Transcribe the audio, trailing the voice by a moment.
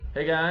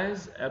Hey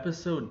guys,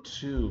 episode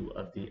 2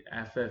 of the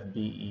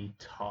FFBE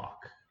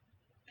Talk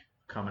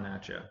coming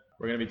at you.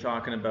 We're going to be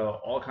talking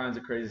about all kinds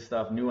of crazy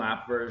stuff, new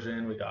app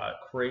version. We got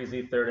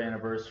crazy third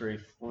anniversary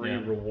free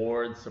Yeah.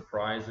 rewards,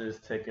 surprises,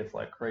 tickets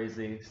like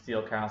crazy.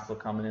 Steel Castle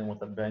coming in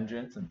with a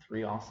vengeance and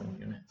 3 awesome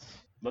units.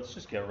 Let's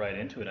just get right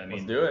into it. I Let's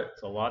mean, do it.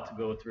 it's a lot to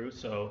go through.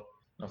 So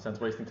No sense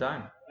wasting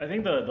time. I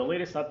think the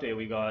latest update,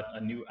 we got a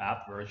new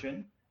app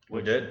version, We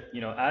which, did.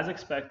 as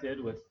expected,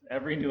 with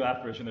every new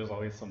app version, there's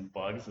always some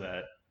bugs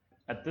that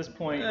at this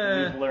point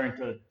Eh, we've learned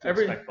to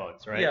every expect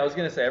bugs, right? Yeah, I was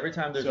gonna say every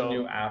time there's a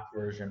new So app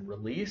version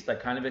released, I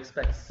kind of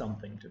expect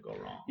something to go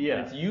wrong. And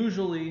yeah, it's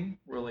usually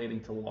relating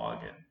to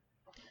login.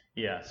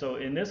 yeah. So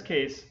in this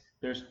case,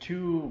 there's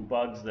two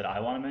bugs that I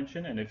want to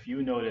mention, and if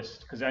you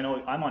noticed, because I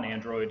know I'm on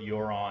Android,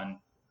 you're on.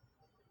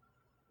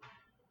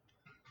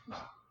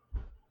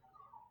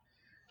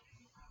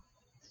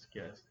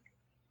 Yes,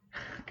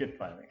 good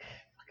planning.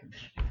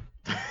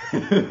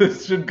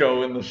 This should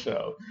go in the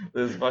show.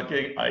 This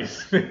fucking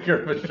ice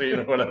maker machine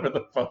or whatever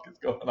the fuck is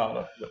going on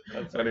up there.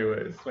 That's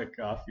Anyways, quick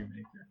coffee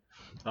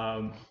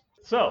maker.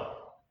 So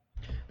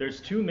there's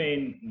two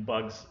main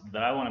bugs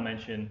that I want to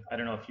mention. I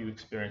don't know if you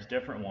experience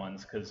different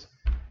ones because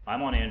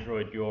I'm on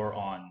Android, you're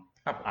on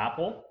Apple.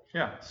 Apple.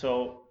 Yeah.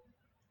 So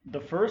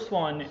the first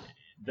one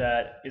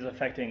that is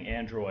affecting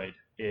Android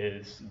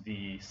is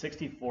the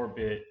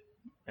 64-bit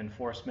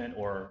enforcement,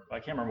 or I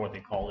can't remember what they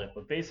called it,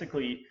 but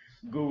basically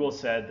Google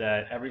said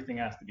that everything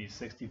has to be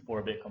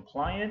 64-bit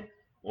compliant,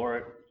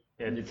 or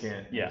You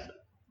can't yeah, use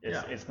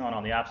it. it's not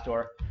on the App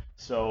Store.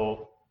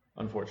 So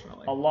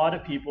Unfortunately. a lot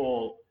of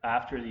people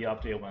after the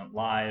update went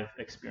live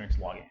experienced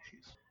logging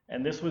issues,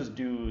 and this was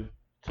due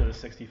to the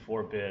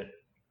 64-bit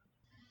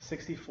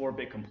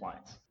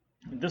compliance.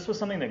 This was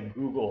something that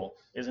Google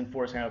is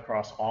enforcing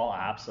across all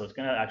apps, so it's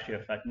going to actually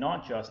affect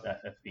not just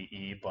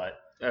FFBE but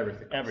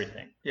Everything.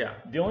 everything. Yeah.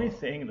 The only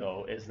thing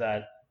though is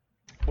that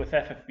with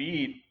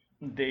FFBE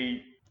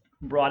they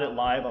brought it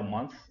live a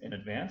month in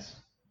advance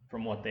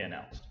from what they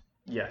announced.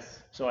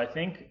 Yes. So I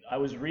think I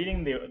was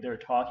reading they're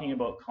talking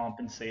about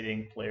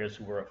compensating players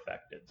who were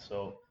affected.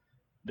 So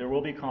there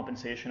will be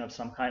compensation of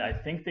some kind. I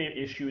think they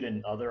issued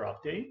another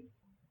update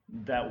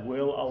that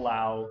will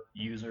allow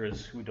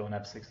users who don't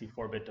have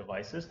 64-bit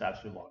devices to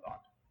actually log on.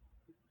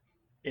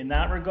 In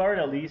that regard,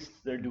 at least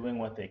they're doing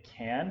what they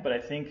can, but I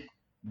think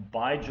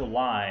by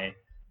July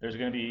there's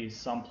going to be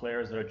some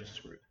players that are just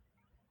screwed.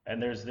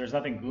 And there's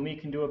nothing Gumi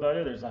can do about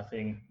it. There's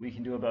nothing we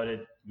can do about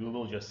it.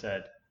 Google just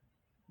said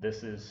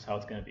this is how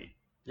it's going to be.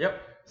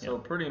 Yep. So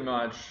pretty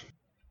much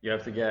you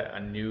have to get a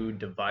new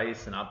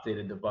device, an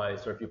updated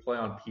device, or if you play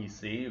on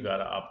PC, you got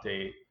to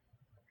update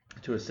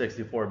to a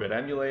 64-bit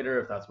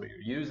emulator if that's what you're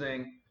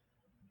using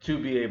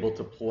to be able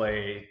to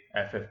play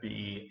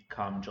FFBE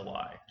come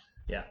July.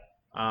 Yeah.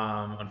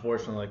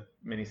 Unfortunately, like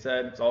Minnie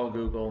said, it's all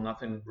Google,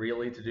 nothing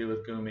really to do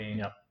with Gumi.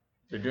 Yep.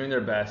 They're doing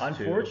their best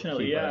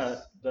Unfortunately, to keep yeah,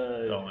 us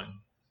going.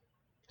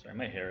 Sorry,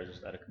 my hair is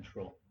just out of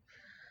control.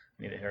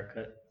 I need a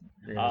haircut.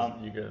 You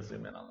gotta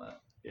zoom in on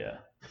Yeah.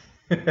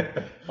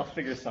 that. I'll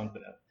figure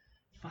something out.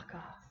 Fuck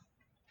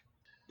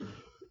off.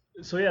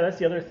 So yeah, that's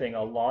the other thing.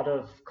 A lot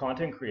of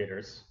content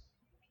creators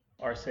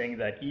are saying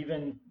that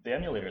even the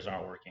emulators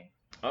aren't working.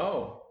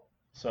 Oh,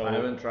 So I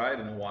haven't tried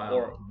in a while.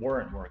 Or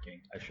weren't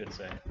working, I should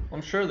say.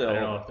 I'm sure I they'll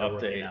don't know if they're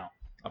working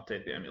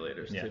update the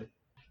emulators Yeah. too.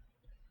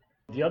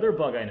 The other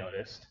bug I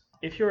noticed,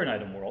 if you're in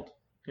Item World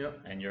Yep.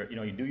 and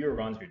you do your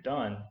runs, you're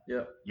done,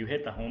 Yep. you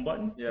hit the home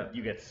button, Yeah.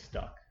 you get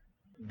stuck.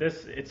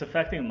 It's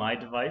affecting my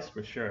device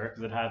for sure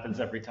because it happens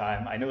every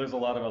time. I know there's a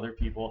lot of other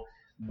people.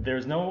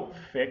 There's no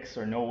fix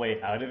or no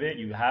way out of it.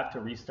 You have to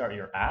restart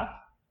your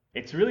app.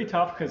 It's really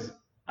tough because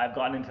I've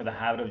gotten into the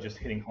habit of just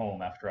hitting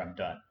home after I'm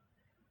done.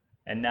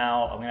 And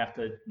now I'm gonna have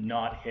to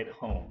not hit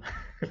home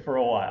for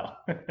a while.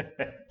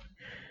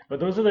 But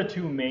those are the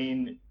two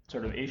main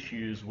sort of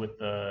issues with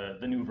the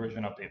new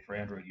version update for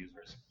Android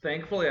users.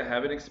 Thankfully, I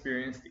haven't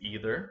experienced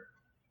either.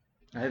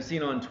 I have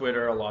seen on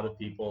Twitter a lot of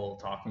people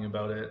talking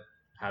about it,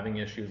 having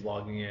issues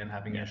logging in,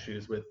 having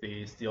issues with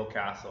the Steel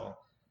Castle.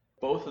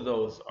 Both of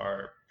those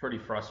are pretty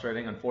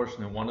frustrating.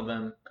 Unfortunately, one of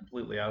them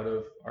completely out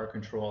of our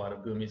control, out of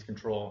Gumi's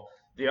control.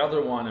 The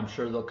other one, I'm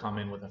sure they'll come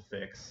in with a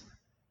fix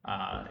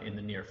in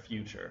the near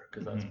future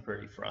because that's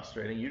pretty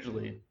frustrating.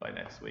 Usually by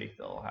next week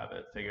they'll have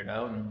it figured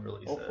out and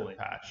release Hopefully. a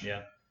patch.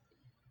 Yeah.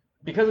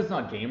 Because it's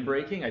not game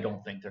breaking, I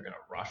don't think they're gonna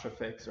rush a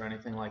fix or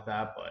anything like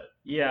that. But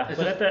Yeah, It's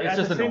but just- at it's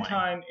the just same annoying.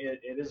 time, it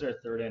is their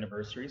third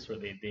anniversary, so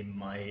they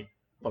might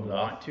Bump it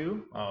want off.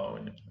 to,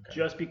 okay.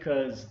 just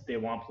because they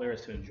want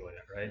players to enjoy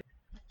it, right?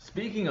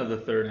 Speaking of the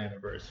third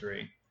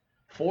anniversary,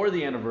 for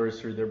the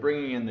anniversary, they're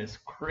bringing in this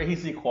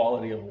crazy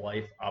quality of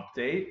life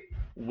update,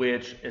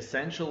 which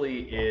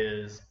essentially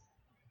is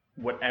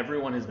what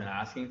everyone has been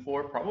asking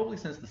for, probably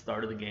since the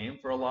start of the game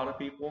for a lot of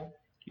people,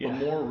 but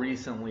more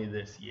recently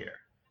this year.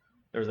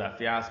 There's that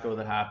fiasco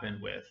that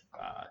happened with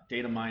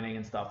data mining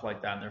and stuff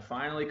like that, and they're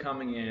finally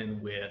coming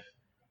in with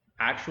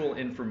actual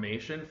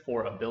information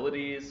for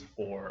abilities,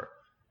 for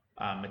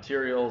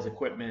materials,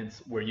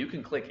 equipment, where you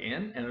can click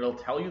in and it'll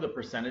tell you the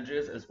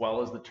percentages as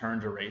well as the turn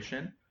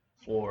duration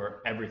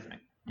for everything.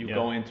 You Yeah.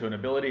 go into an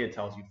ability, it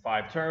tells you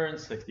 5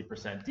 turns,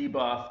 60%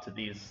 debuff to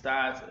these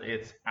stats.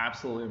 It's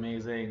absolutely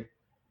amazing.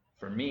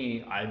 For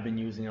me, I've been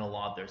using it a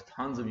lot. There's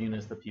tons of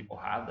units that people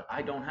have that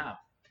I don't have.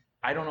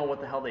 I don't know what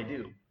the hell they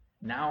do.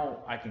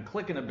 Now I can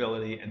click an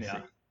ability and Yeah.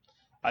 see.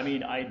 I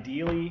mean,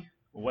 ideally,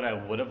 what I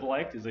would have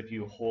liked is if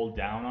you hold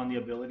down on the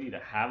ability to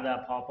have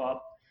that pop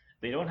up.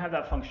 They don't have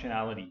that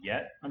functionality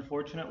yet,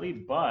 unfortunately,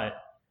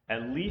 but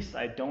at least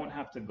I don't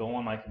have to go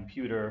on my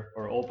computer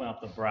or open up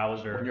the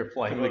browser When you're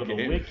playing to go the to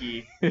the game.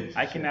 wiki.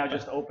 I can now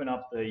just open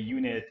up the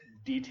unit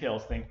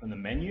details thing from the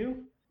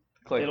menu.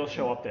 Click. It'll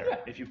show up there Yeah.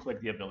 if you click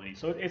the ability.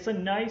 So it's a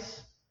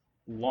nice,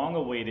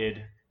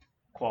 long-awaited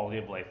quality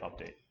of life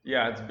update.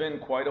 Yeah, it's been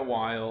quite a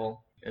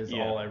while, is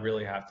Yeah. all I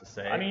really have to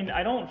say. I mean,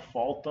 I don't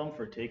fault them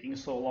for taking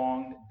so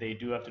long. They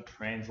do have to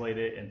translate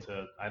it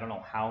into I don't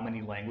know how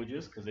many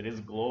languages because it is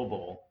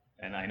global.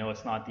 And I know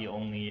it's not the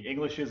only,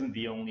 English isn't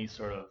the only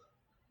sort of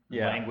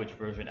Yeah. language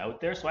version out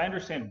there. So I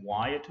understand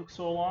why it took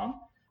so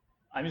long.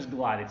 I'm just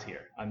glad it's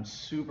here. I'm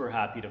super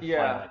happy to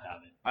Yeah. finally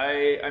have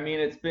it. I mean,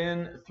 it's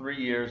been 3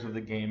 years of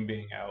the game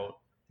being out.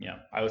 Yeah.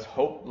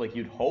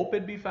 You'd hope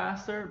it'd be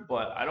faster,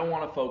 but I don't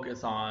want to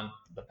focus on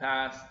the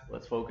past.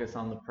 Let's focus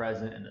on the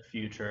present and the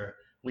future.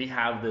 We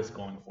have this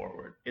going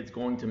forward. It's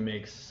going to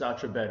make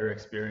such a better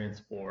experience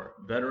for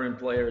veteran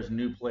players,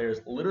 new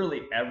players,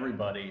 literally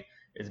everybody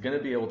is going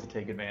to be able to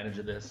take advantage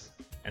of this,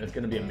 and it's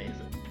going to be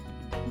amazing.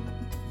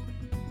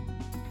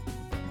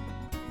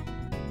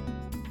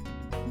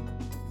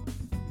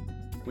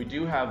 We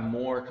do have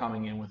more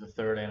coming in with the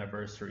 3rd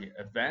anniversary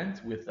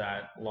event with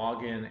that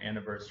login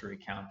anniversary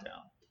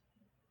countdown.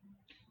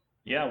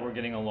 Yeah, we're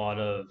getting a lot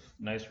of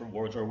nice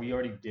rewards, or we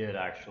already did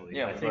actually.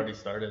 Yeah, I we've think already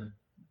started.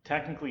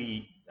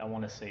 technically, I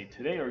want to say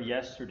today or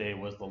yesterday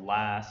was the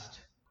last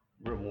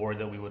reward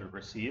that we would have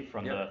received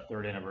from Yep. the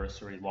 3rd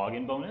anniversary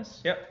login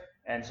bonus. Yep.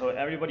 And so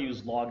everybody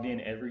who's logged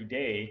in every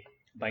day,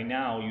 by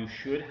now you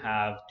should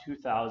have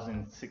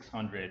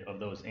 2,600 of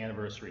those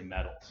anniversary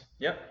medals.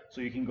 Yep.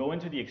 So you can go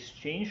into the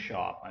exchange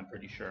shop, I'm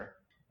pretty sure,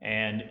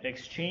 and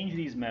exchange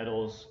these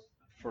medals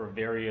for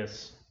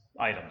various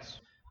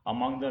items.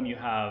 Among them, you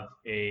have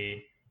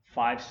a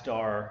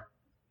 5-star,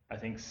 I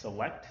think,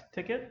 select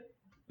ticket,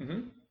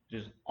 Mm-hmm.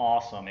 which is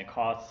awesome. It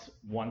costs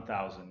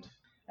 1,000.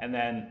 And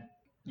then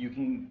you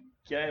can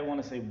get, I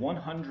want to say,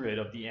 100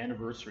 of the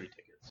anniversary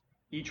tickets.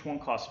 Each one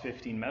costs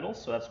 15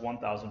 medals, so that's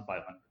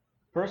 1,500.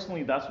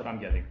 Personally, that's what I'm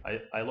getting.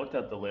 I looked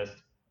at the list.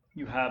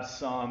 You have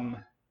some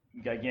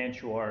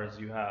Gigantuars,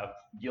 you have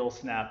Gill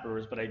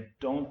Snappers, but I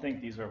don't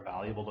think these are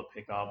valuable to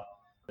pick up.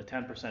 The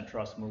 10%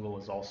 Trust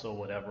Moogle is also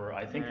whatever.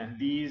 I think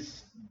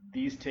these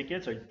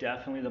tickets are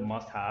definitely the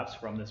must-haves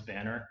from this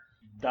banner.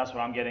 That's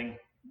what I'm getting.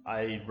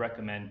 I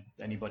recommend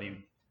anybody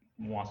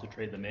who wants to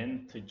trade them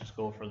in to just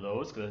go for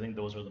those because I think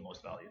those are the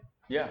most value.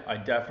 Yeah, I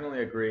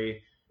definitely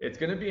agree. It's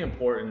going to be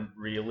important,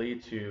 really,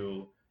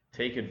 to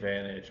take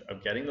advantage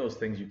of getting those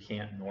things you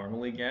can't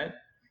normally get.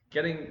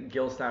 Getting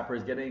Gill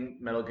Snappers, getting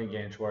Metal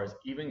Gigantuars,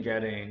 even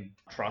getting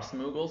Trust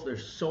Moogles.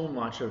 There's so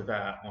much of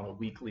that on a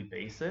weekly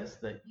basis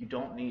that you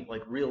don't need,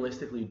 like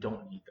realistically, you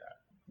don't need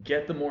that.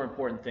 Get the more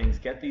important things,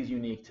 get these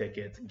unique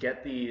tickets,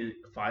 get the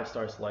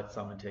 5-star select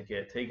summon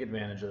ticket, take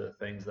advantage of the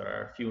things that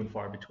are few and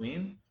far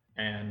between,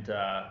 and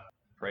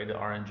pray to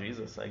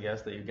RNGesus, I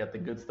guess, that you get the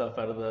good stuff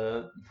out of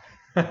the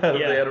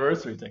the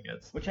anniversary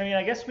tickets. Which, I mean,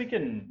 I guess we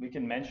can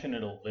mention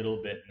it a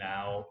little bit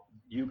now.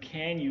 You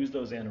can use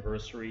those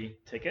anniversary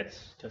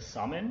tickets to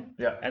summon,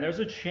 Yeah. and there's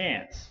a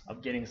chance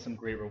of getting some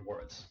great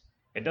rewards.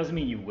 It doesn't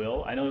mean you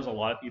will. I know there's a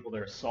lot of people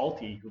that are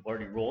salty who've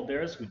already rolled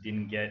theirs who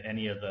didn't get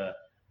any of the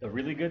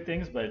really good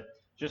things, but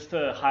just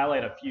to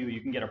highlight a few,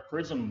 you can get a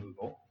Prism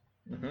Moogle,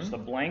 just a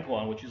blank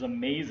one, which is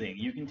amazing.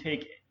 You can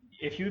take,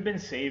 if you've been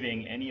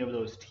saving any of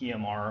those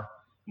TMR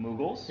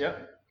Moogles,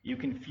 you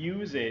can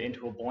fuse it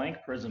into a blank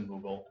Prism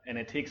Moogle, and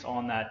it takes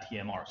on that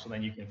TMR, so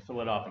then you can fill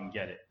it up and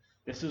get it.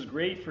 This is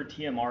great for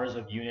TMRs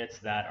of units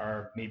that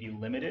are maybe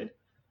limited,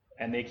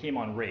 and they came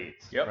on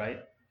raids,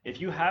 right?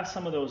 If you have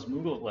some of those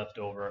Moogles left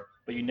over,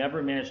 but you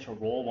never managed to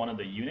roll one of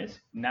the units,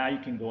 now you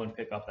can go and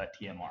pick up that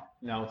TMR.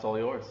 Now it's all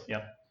yours.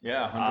 Yep.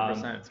 Yeah,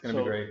 100%. It's going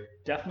to be great.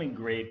 Definitely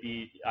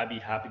great. I'd be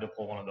happy to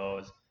pull one of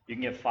those. You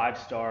can get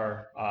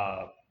 5-star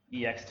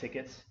EX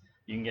tickets.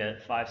 You can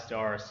get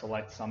 5-star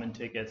select summon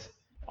tickets.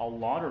 A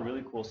lot of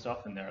really cool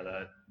stuff in there.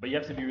 But you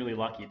have to be really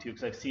lucky too,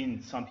 because I've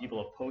seen some people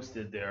have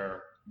posted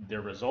their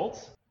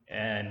results,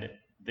 and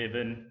they've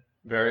been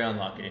very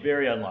unlucky.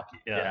 Very unlucky.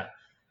 Yeah.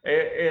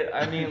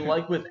 I mean,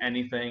 like with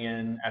anything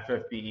in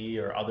FFBE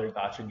or other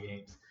gacha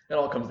games, it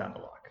all comes down to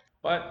luck.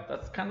 But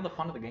that's kind of the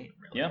fun of the game,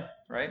 really. Yeah.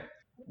 Right?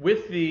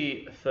 With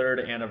the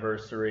 3rd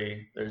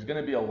anniversary, there's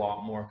going to be a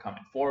lot more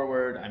coming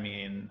forward. I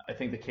mean, I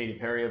think the Katy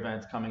Perry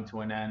event's coming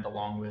to an end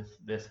along with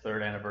this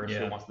 3rd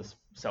anniversary once this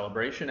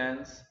celebration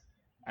ends.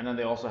 And then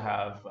they also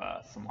have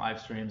some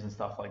live streams and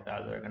stuff like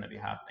that are going to be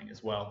happening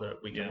as well that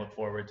we can look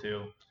forward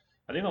to.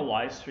 I think the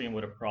live stream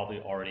would have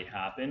probably already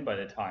happened by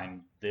the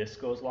time this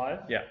goes live.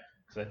 Yeah.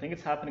 Because I think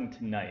it's happening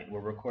tonight.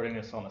 We're recording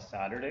this on a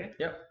Saturday.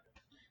 Yep.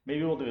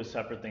 Maybe we'll do a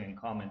separate thing and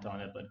comment on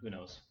it, but who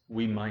knows?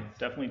 We might.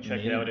 Definitely check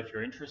it out if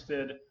you're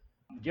interested.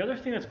 The other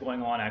thing that's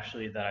going on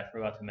actually that I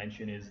forgot to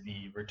mention is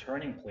the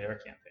returning player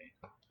campaign.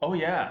 Oh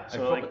yeah,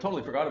 So, I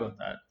totally forgot about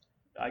that.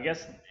 I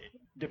guess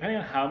depending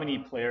on how many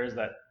players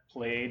that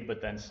played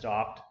but then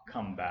stopped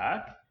come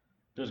back,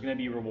 there's going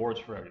to be rewards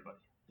for everybody.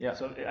 Yeah.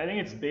 So I think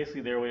it's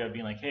basically their way of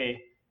being like,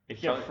 hey,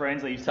 if you have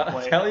friends that used to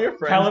play, Tell your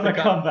friends tell them to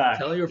come back.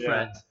 Tell your Yeah.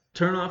 friends.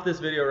 Turn off this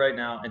video right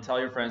now and tell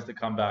your friends to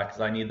come back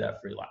because I need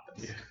that free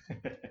lapis.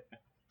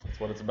 That's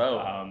what it's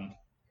about.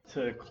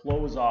 To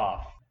close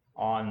off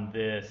on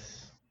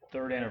this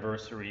 3rd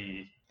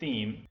anniversary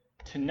theme,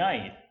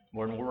 tonight,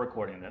 when we're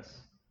recording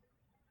this,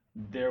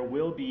 there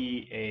will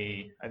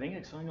be I think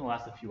it's only going to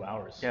last a few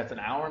hours. Yeah, it's an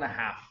hour and a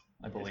half,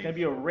 I believe. It's going to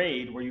be a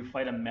raid where you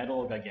fight a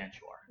metal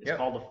Gigantuar. It's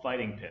called the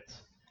Fighting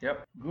Pits.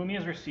 Yep. Gumi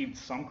has received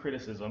some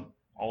criticism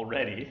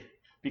already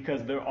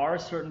because there are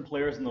certain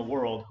players in the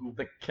world who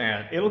They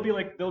can't. they'll be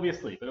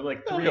asleep. It'll be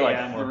like 3 It'll be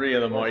a.m. like 3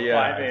 of them or or 5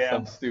 yeah, a.m.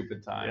 some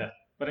stupid time. Yeah.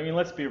 But I mean,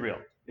 let's be real.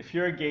 If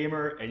you're a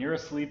gamer and you're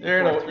asleep,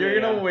 You're before 3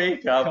 gonna a.m.,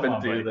 wake up come and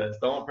on, do buddy. this.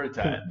 Don't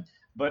pretend.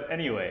 But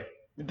anyway,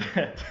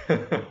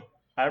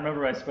 I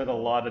remember I spent a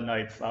lot of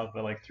nights up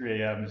at like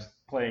 3 a.m. just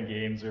playing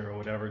games or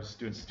whatever, just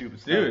doing stupid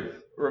stuff.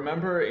 Dude,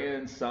 remember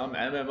in some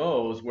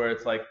MMOs where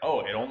it's like,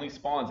 oh, it only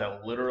spawns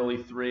at literally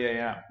 3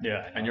 a.m. Yeah. I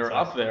know, and you're it's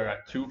up there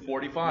at 2:45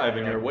 Yeah, and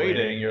you're you're like waiting.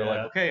 waiting, You're yeah.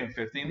 like, okay, in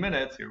 15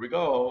 minutes, here we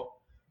go.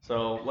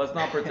 So let's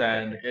not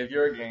pretend. If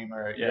you're a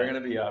gamer, you're Yeah.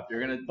 gonna be up.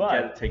 You're gonna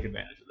But take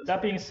advantage of this.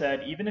 That being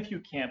said, even if you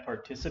can't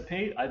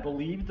participate, I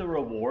believe the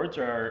rewards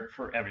are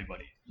for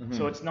everybody. Mhm.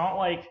 So it's not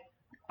like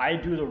I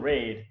do the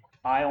raid,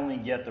 I only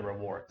get the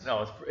rewards.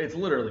 No, it's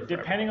literally for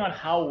Depending on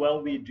how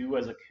well we do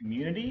as a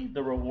community,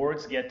 the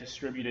rewards get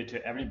distributed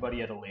to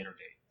everybody at a later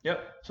date.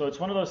 Yep. So it's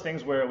one of those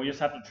things where we just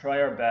have to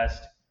try our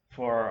best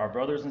for our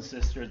brothers and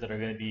sisters that are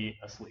going to be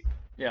asleep.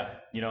 Yeah.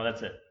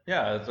 That's it.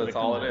 Yeah, what that's it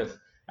all comes it down is.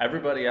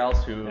 Everybody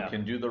else who Yeah.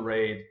 can do the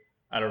raid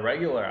at a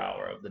regular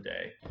hour of the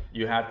day,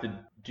 you have to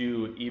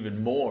do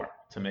even more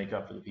to make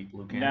up for the people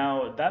who can't.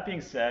 Now, that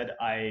being said,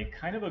 I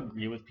kind of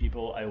agree with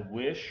people.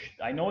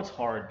 I know it's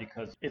hard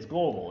because it's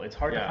global. It's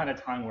hard to Yeah. find a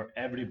time where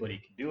everybody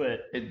can do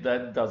it.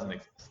 That doesn't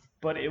exist.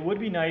 But it would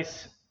be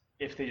nice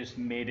if they just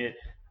made it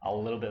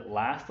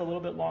last a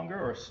little bit longer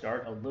or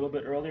start a little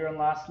bit earlier and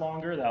last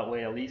longer. That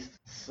way, at least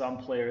some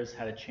players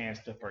had a chance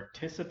to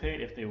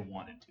participate if they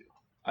wanted to.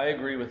 I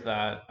agree with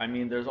that. I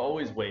mean, there's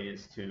always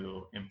ways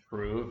to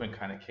improve and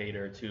kind of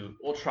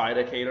we'll try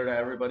to cater to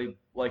everybody.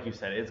 Like you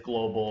said, it's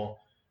global.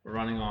 We're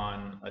running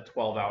on a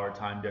 12-hour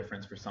time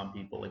difference for some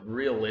people. Like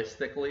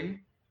realistically,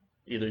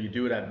 either you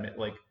do it at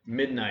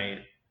midnight,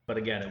 but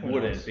again, it Who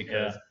wouldn't knows?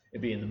 because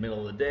it'd be in the middle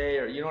of the day,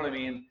 or you know what I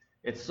mean?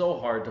 It's so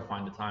hard to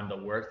find a time that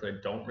works that I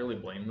don't really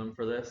blame them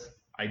for this.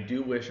 I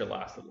do wish it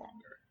lasted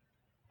longer.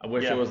 I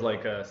wish Yeah. it was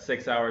like a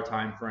 6-hour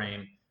time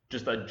frame.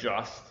 Just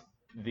adjust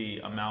the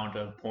amount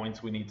of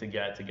points we need to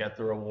get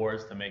the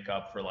rewards to make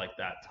up for like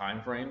that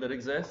time frame that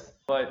exists.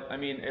 But I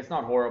mean, it's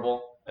not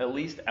horrible. At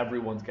least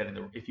everyone's getting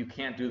if you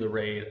can't do the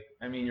raid,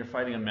 I mean, you're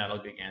fighting a metal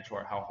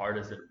Gigantuar. How hard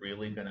is it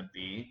really gonna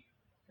be?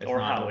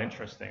 Or how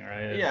interesting,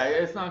 right? Yeah,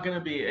 it's not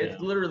gonna be.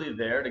 It's literally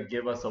there to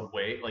give us a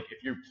way. Like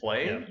if you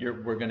play,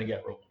 we're gonna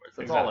get rewards.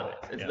 That's all it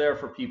is. It's there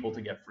for people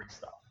to get free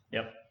stuff.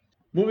 Yep.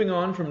 Moving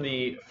on from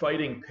the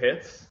Fighting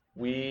Pits,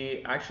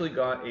 we actually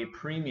got a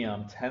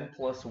premium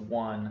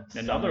 10+1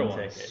 Another summon one.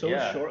 ticket. So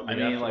yeah. shortly I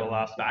mean, after like the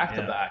last one. back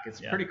to Yeah. back. It's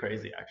Yeah. pretty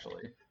crazy,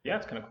 actually. Yeah,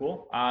 it's kind of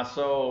cool.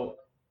 So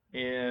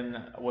in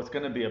what's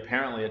going to be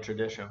apparently a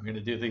tradition, we're going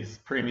to do these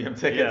premium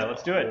tickets. Yeah,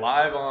 let's do it.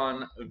 Live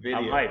on video.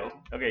 I'm hyped.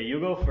 Okay, you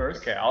go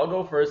first. Okay, I'll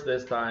go first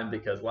this time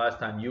because last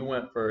time you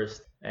went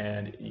first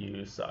and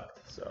you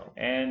sucked. So.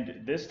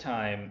 And this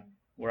time,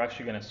 we're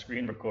actually going to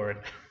screen record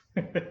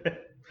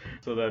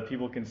so that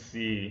people can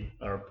see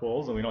our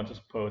polls and we don't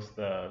just post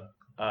the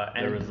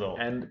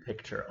result. End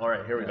picture. All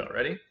right, here we go.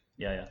 Ready?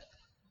 Yeah.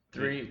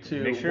 3,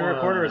 2, Make sure your 1.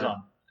 recorder is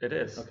on. It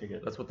is. Okay,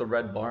 good. That's what the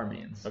red bar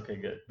means. Okay,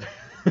 good.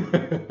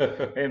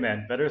 Hey,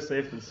 man, better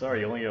safe than sorry.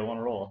 You only get one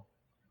roll.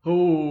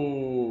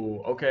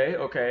 Ooh,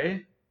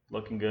 okay.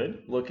 Looking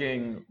good.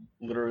 Looking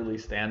literally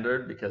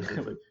standard because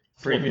it's a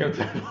premium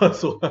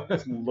 10+1.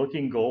 It's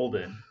looking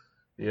golden.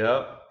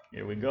 Yep.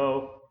 Here we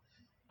go.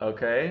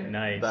 Okay.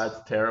 Nice.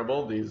 That's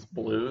terrible. These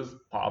blues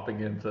popping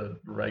into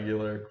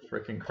regular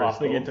freaking crystals.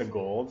 Popping into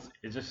golds.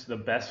 It's just the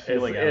best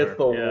feeling ever. It's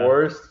the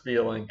worst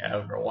feeling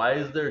ever. Why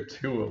is there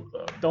 2 of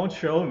them? Don't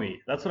show me.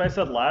 That's what I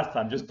said last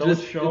time. Just don't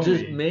show me.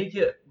 Just make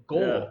it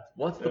gold. Yeah.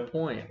 What's the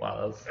point?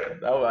 Wow,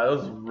 that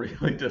was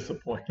really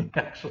disappointing,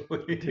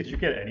 actually. Did you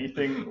get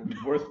anything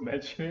worth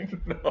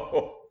mentioning?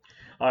 No.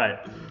 All right,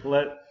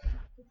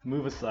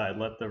 move aside.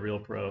 Let the real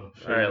pro.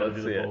 All right, let's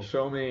do see the it. polls.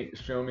 Show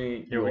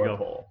me Here we your go.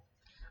 poll.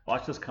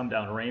 Watch this come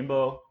down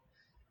rainbow.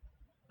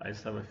 I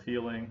just have a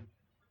feeling.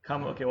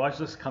 Watch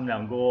this come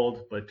down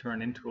gold, but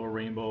turn into a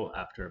rainbow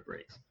after it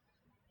breaks.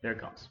 There it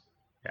comes.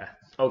 Yeah.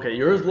 Okay,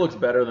 yours looks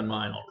better than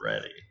mine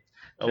already.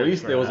 At Pure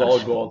least it was trash. all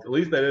gold. At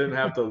least I didn't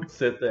have to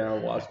sit there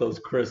and watch those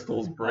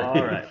crystals break.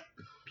 All right.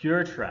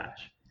 Pure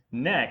trash.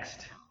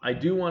 Next, I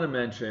do want to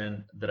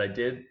mention that I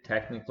did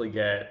technically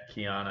get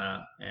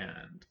Kiana,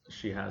 and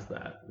she has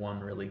that one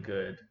really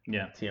good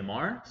Yeah.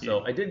 TMR.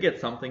 So I did get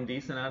something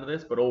decent out of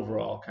this, but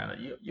overall, kind of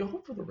you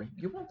hope for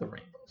you want the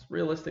rainbows.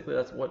 Realistically,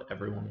 that's what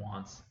everyone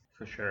wants.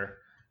 For sure.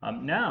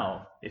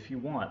 Now, if you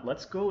want,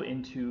 let's go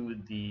into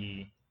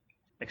the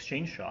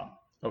exchange shop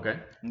Okay.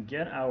 and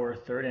get our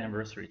 3rd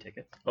anniversary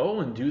tickets. Oh,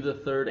 and do the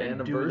 3rd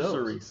And do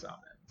anniversary those.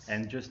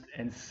 summons.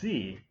 And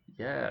see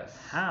Yes.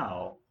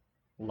 how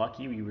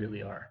lucky we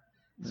really are.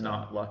 So,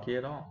 Not lucky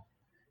at all.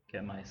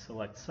 get my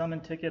select summon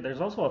ticket. There's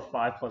also a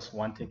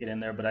 5+1 ticket in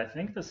there, but I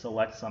think the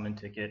select summon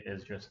ticket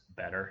is just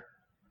better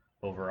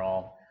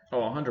overall.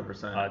 Oh,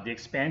 100%. The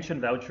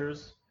expansion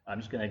vouchers, I'm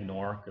just going to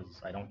ignore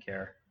because I don't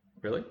care.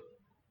 Really?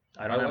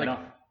 I don't have enough.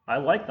 I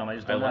like them. I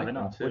just don't have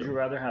enough. too. Would you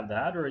rather have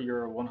that or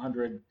your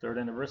 103rd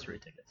anniversary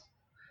tickets?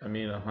 I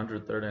mean,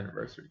 103rd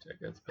anniversary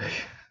tickets, but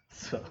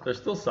So there's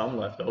still some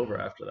left over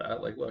after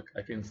that. Like, look,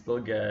 I can still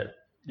get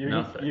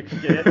nothing. You can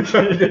get I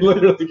can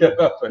literally get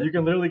nothing. you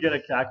can literally get a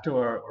Cacto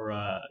or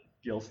a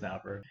Gill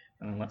Snapper.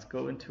 And then let's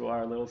go into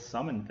our little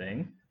summon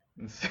thing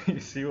and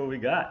see what we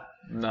got.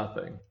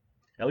 Nothing.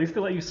 At least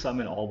they let you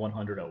summon all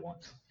 100 at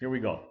once. Here we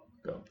go.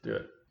 Go, do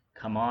it.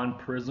 Come on,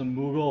 Prism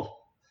Moogle.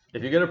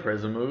 If you get a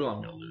Prism Moogle,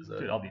 I'm gonna lose it.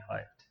 Dude, I'll be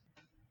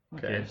hyped.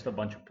 Okay, just a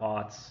bunch of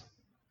pots.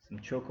 Some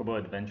Chocobo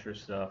Adventure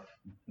stuff.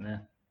 Nah.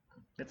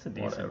 It's a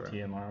decent Whatever.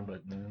 TMR,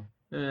 but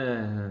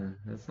no.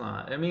 It's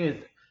not. I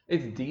mean,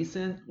 it's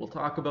decent. We'll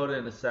talk about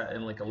it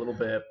in like a little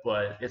bit,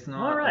 but it's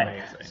not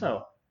amazing.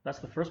 So that's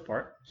the first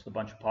part. Just a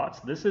bunch of pots.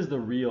 This is the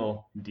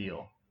real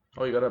deal.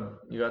 Oh,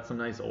 you got some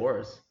nice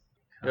ores.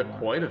 You got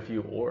quite a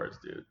few ores,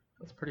 dude.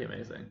 That's pretty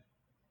amazing.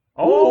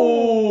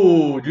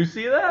 Oh, did you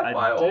see that?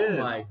 I Oh did.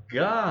 my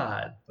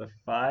god. The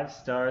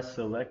 5-star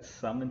select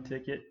summon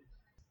ticket.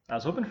 I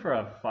was hoping for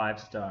a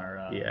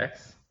 5-star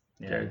EX.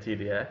 Yeah.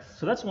 Guaranteed EX.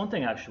 So that's one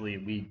thing actually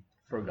we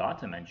forgot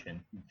to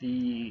mention.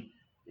 The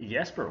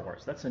Esper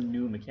ores. That's a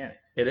new mechanic.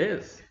 It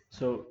is.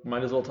 So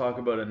Might as well talk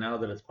about it now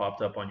that it's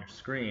popped up on your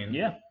screen.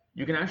 yeah.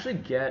 You can actually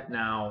get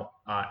now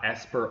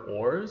Esper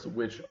ores,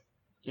 which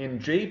in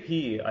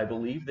JP, I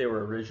believe they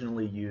were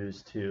originally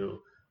used to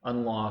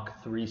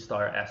unlock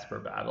 3-star Esper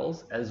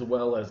battles, as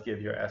well as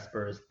give your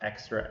Espers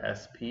extra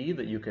SP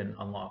that you can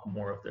unlock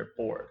more of their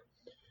board.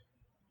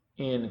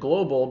 In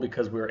Global,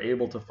 because we were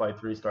able to fight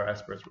 3-star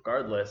Espers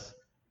regardless,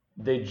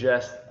 they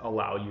just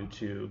allow you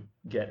to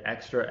get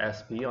extra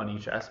SP on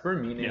each Esper,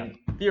 meaning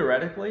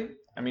theoretically,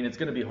 I mean, it's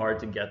going to be hard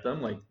to get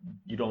them. Like,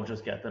 you don't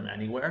just get them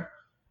anywhere.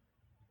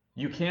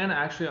 You can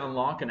actually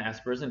unlock an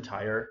Esper's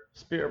entire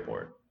spirit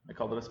board. I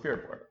called it a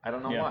spirit board. I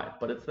don't know why,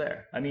 but it's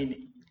there. I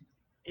mean,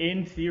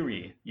 in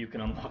theory, you can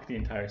unlock the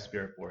entire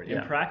spirit board.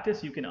 In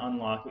practice, you can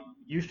unlock.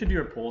 You should do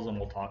your polls, and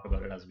we'll talk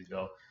about it as we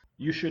go.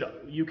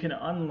 You can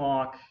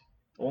unlock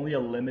only a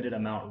limited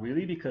amount,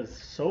 really, because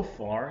so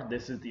far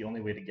this is the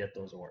only way to get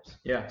those ores.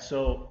 Yeah.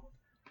 So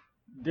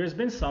there's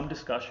been some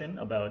discussion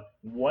about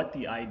what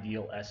the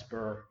ideal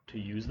Esper to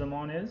use them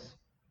on is.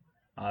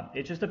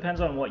 It just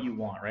depends on what you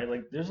want, right?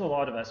 Like, there's a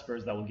lot of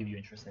Espers that will give you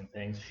interesting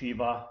things.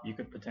 Shiva, you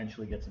could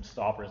potentially get some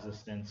stop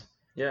resistance.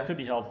 Yeah. Could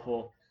be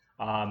helpful.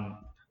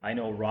 I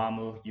know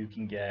Ramu, you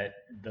can get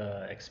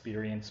the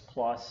experience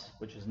plus,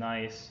 which is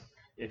nice.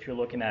 If you're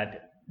looking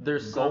at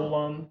There's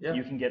Golem,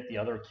 you can get the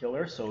other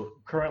killer. So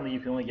currently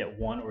you can only get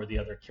one or the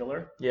other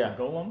killer for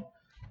Golem.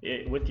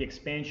 With the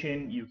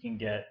expansion, you can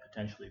get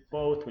potentially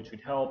both, which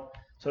would help.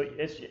 So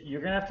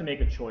you're going to have to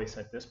make a choice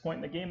at this point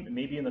in the game.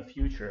 Maybe in the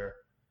future,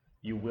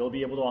 you will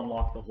be able to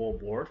unlock the whole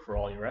board for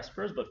all your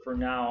Espers. But for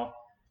now,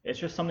 it's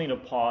just something to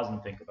pause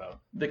and think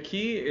about. The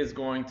key is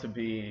going to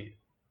be,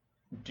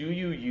 do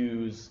you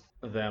use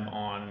them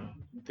on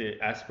the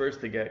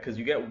Espers to get, because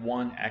you get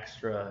one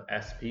extra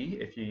SP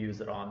if you use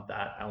it on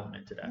that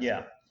elemented Esper.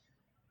 Yeah.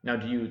 Now,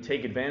 do you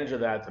take advantage of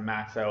that to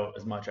max out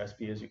as much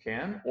SP as you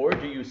can, or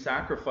do you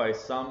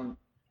sacrifice some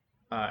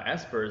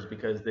Espers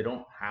because they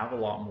don't have a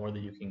lot more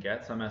that you can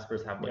get? Some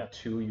Espers have like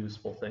 2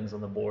 useful things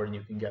on the board, and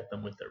you can get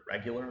them with their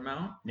regular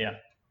amount. Yeah.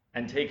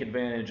 And take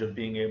advantage of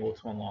being able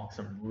to unlock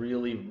some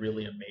really,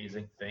 really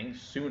amazing things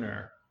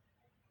sooner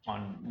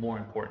on more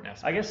important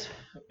Espers. I guess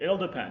it'll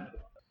depend.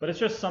 But it's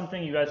just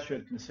something you guys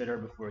should consider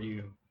before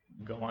you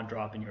go on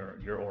dropping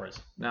your ores.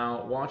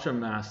 Now, watch a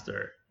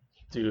master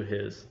do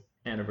his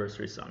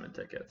anniversary summon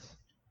tickets.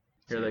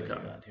 Here they come.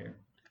 Here.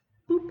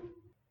 Boop.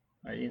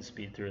 I didn't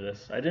speed through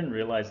this. I didn't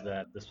realize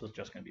that this was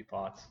just going to be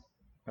pots.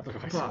 Pots.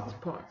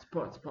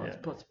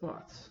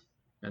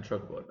 And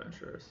Chocobo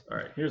Adventurers. All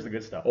right. Here's the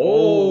good stuff.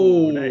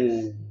 Oh,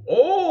 nice.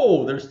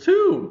 Oh, there's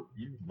 2.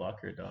 You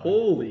lucker dog.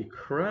 Holy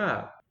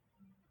crap.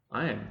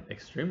 I am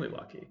extremely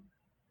lucky.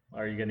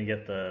 Are you going to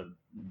get the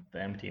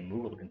empty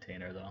Moogle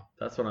container, though?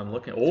 That's what I'm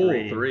looking at. Oh,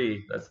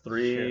 3. That's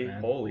 3. Shit,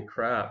 holy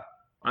crap.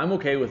 I'm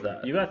okay with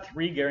that. You got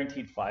 3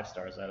 guaranteed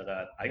 5-stars out of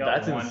that. I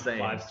got one insane.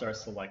 5-star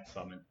select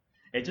summon.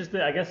 I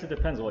guess it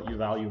depends on what you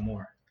value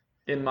more.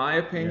 In my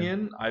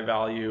opinion, I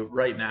value,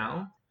 right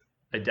now,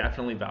 I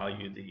definitely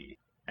value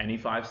any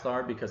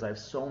 5-star because I have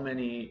so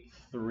many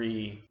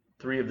 3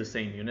 of the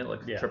same unit,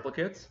 like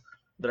triplicates,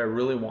 that I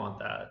really want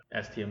that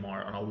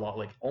STMR on a lot,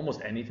 like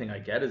almost anything I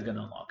get is going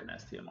to unlock an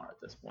STMR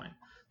at this point.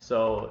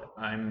 So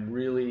I'm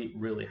really,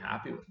 really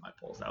happy with my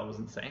pulls. That was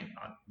insane.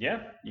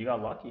 Yeah, you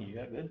got lucky. You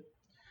got good.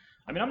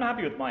 I mean, I'm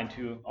happy with mine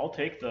too. I'll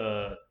take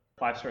the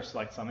 5-star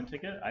select summon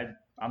ticket.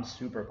 I'm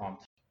super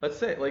pumped. Let's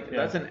say Yeah.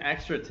 that's an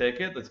extra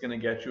ticket that's going to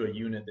get you a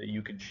unit that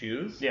you can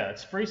choose. Yeah,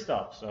 it's free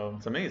stuff, so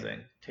It's amazing.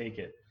 take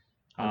it.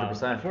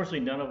 100%. Unfortunately,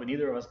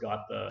 neither of us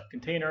got the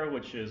container,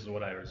 which is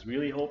what I was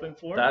really hoping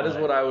for. That is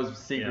what I was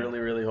secretly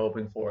really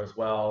hoping for as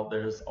well.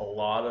 There's a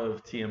lot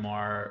of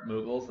TMR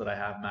Moogles that I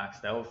have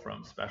maxed out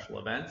from special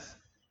events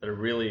that I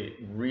really,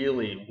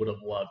 really would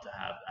have loved to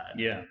have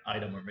that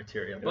item or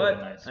material. But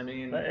nice. I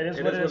mean, But it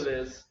is what it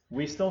is.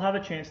 We still have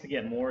a chance to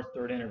get more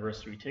 3rd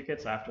anniversary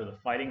tickets after the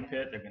fighting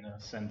pit. They're going to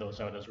send those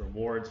out as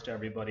rewards to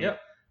everybody. Yep.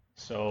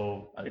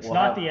 So it's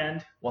not the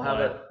end. We'll have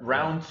a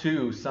round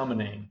 2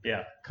 summoning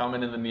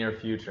coming in the near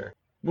future.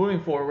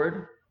 Moving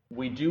forward,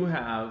 we do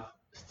have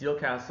Steel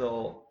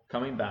Castle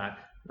coming back,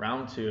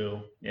 round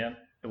 2. Yeah.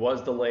 It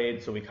was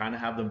delayed, so we kind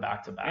of have them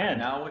back to back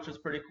now, which is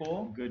pretty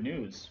cool. Good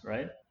news,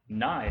 right?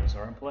 Knives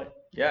are in play.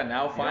 Yeah,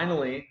 now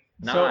finally,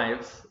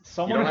 Knives.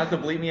 You don't have to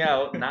bleep me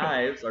out.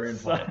 Knives are in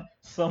play.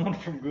 Someone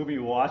from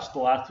Gooby watched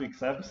last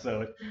week's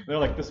episode. They're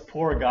like, this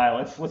poor guy,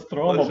 let's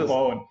throw him a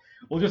bone.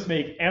 We'll just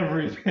make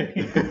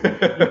everything.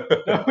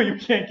 No, you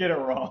can't get it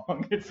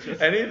wrong. It's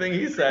just anything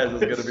he says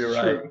is going to be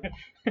right.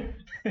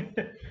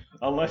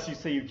 Unless you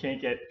say you can't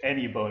get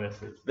any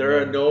bonuses.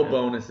 There are no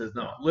bonuses.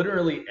 No,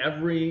 literally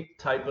every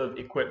type of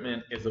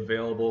equipment is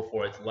available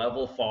for its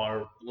level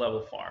 4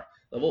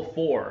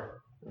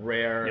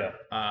 rare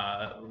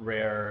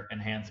rare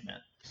enhancement.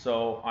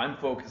 So I'm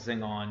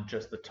focusing on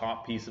just the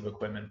top piece of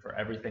equipment for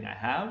everything I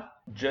have,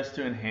 just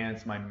to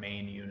enhance my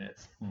main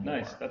units more.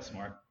 Nice, that's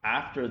smart.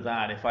 After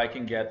that, if I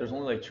can get, there's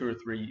only like 2 or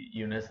 3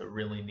 units that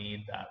really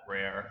need that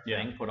rare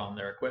thing put on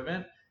their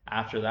equipment.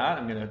 After that,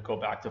 I'm going to go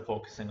back to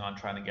focusing on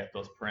trying to get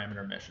those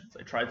parameter missions.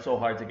 I tried so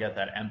hard to get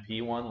that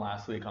MP one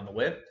last week on the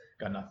whip,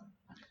 got nothing.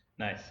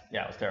 Nice.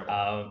 Yeah, it was terrible.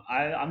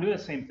 I'm doing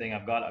the same thing.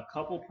 I've got a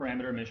couple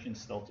parameter missions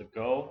still to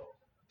go.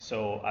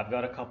 So I've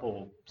got a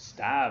couple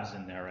staves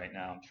in there right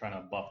now. I'm trying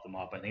to buff them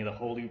up. I think the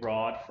Holy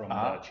Rod from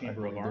the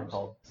Chamber of Arms.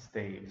 Called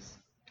staves.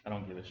 I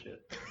don't give a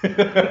shit.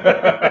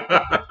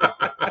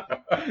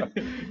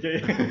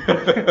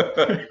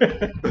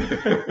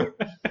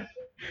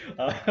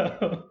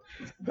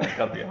 That's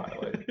gotta be a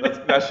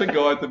highlight. That should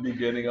go at the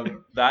beginning of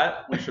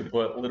that. We should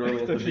put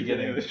literally at the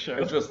beginning of the show.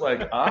 It's just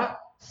like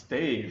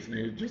staves, and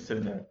you're just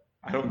sitting there.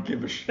 I don't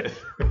give a shit.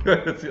 and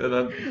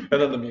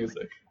then the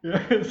music.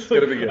 Yeah, it's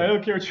gonna be good. I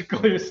don't care what you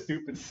call your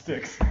stupid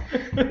sticks.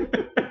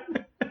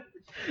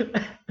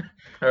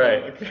 All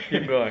right,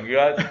 keep going. You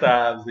got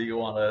stabs that you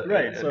want to.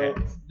 Right. So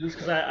just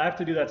because I have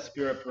to do that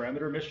spirit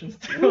parameter missions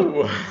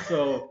too.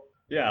 So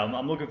yeah,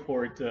 I'm looking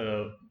forward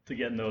to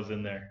getting those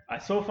in there.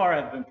 So far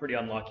I've been pretty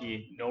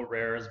unlucky. No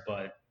rares,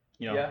 but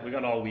we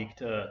got all week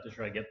to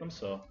try to get them.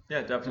 So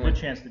yeah, definitely. It's a good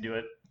chance to do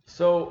it.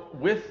 So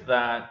with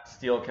that,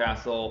 Steel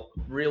Castle,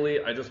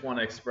 really, I just want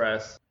to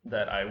express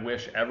that I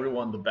wish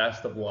everyone the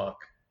best of luck.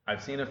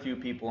 I've seen a few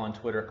people on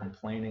Twitter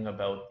complaining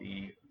about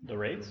the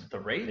rates.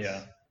 The rates?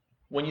 Yeah.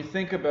 When you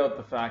think about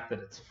the fact that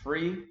it's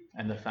free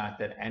and the fact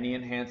that any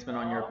enhancement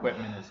on your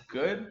equipment is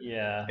good,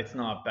 it's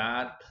not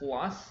bad.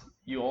 Plus,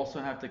 you also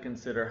have to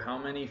consider how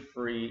many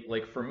free,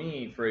 like for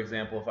me, for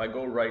example, if I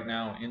go right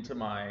now into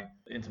my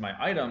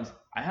items,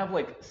 I have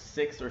like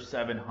 600 or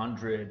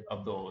 700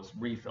 of those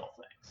refill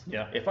things.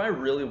 Yeah. If I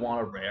really want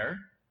a rare,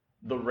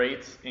 the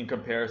rates in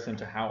comparison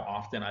to how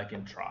often I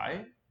can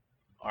try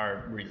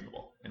are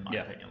reasonable in my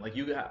opinion. Like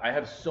I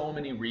have so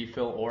many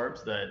refill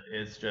orbs that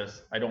it's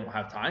just, I don't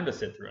have time to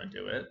sit through and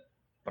do it,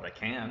 but I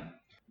can.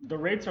 The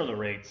rates are the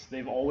rates.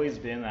 They've always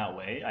been that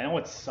way. I know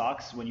it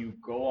sucks when you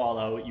go all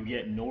out, you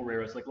get no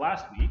rares. Like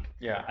last week,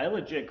 I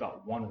legit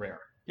got 1 rare.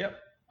 Yep,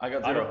 I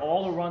got 0. Out of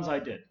all the runs I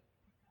did.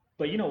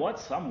 But you know what?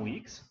 Some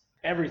weeks,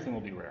 everything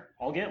will be rare.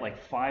 I'll get like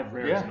 5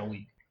 rares in a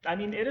week. I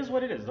mean, it is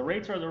what it is. The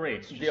rates are the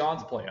rates. The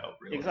odds play out.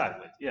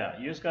 Exactly. Yeah,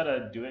 you just got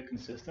to do it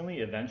consistently.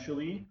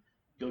 Eventually,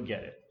 you'll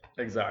get it.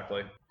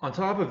 Exactly. On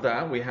top of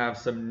that, we have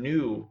some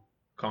new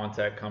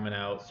content coming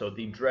out. So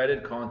the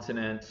dreaded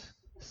continent,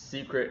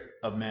 Secret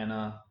of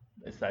Mana,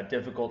 it's that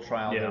difficult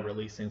trial they're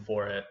releasing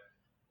for it.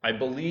 I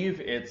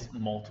believe it's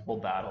multiple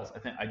battles. I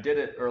think I did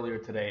it earlier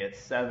today. It's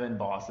 7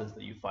 bosses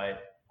that you fight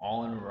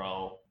all in a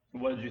row.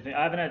 What did you think?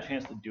 I haven't had a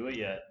chance to do it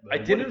yet. I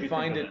didn't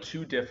find it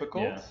too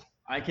difficult. Yeah.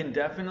 I can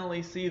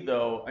definitely see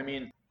though, I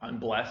mean, I'm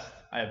blessed.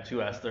 I have 2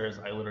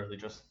 Esthers. I literally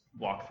just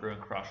walked through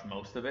and crushed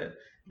most of it.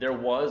 There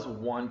was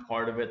one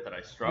part of it that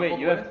I struggled with.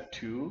 Wait, you have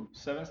 2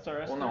 7-star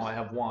Esthers? Well, no, I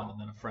have 1 and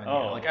then a friend.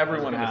 Like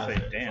everyone has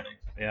it. Damn.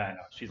 Yeah, I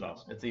know. She's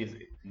awesome. It's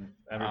easy.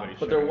 Everybody.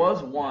 But there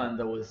was one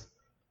that was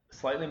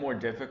slightly more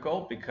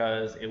difficult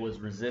because it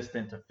was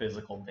resistant to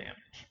physical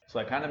damage. So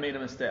I kind of made a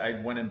mistake. I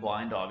went in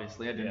blind,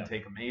 obviously. I didn't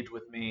take a mage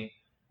with me.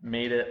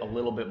 Made it a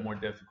little bit more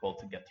difficult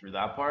to get through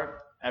that part.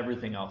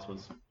 Everything else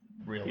was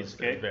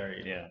realistic.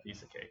 Very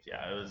piece of cake.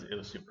 Yeah, it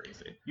was super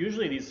easy.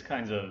 Usually these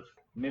kinds of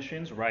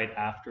missions right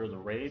after the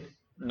raid,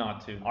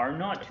 not too are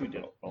not too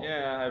difficult. difficult.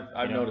 Yeah,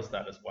 I've You know, noticed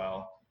that as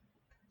well.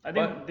 I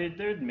But think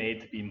they're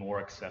made to be more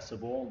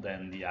accessible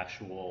than the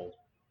actual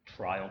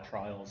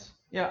trials.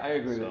 yeah, I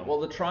agree with. So Well,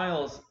 the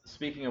trials.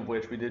 Speaking of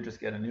which, we did just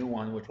get a new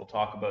one, which we'll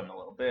talk about in a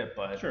little bit.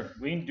 But sure,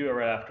 we can do it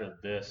right after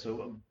this.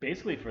 So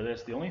basically for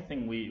this, the only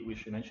thing we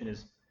should mention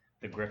is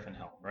the Griffin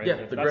helm, right? yeah,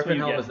 If the that's what Griffin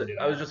you helm get is. to do.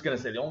 I was just gonna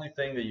say the only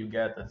thing that you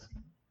get that's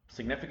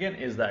significant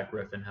is that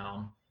Griffin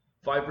helm.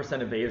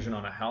 5% evasion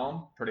on a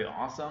helm, pretty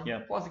awesome. Yeah.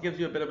 Plus, it gives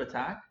you a bit of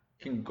attack.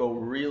 Can go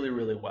really,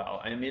 really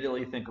well. I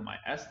immediately think of my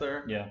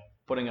Esther. Yeah.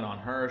 Putting it on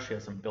her, she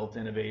has some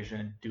built-in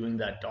evasion. Doing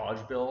that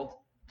dodge build,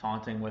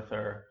 taunting with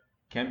her,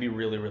 can be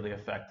really, really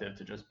effective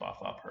to just buff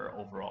up her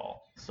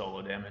overall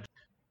solo damage.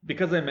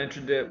 Because I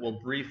mentioned it, we'll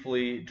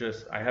briefly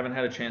just, I haven't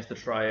had a chance to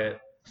try it.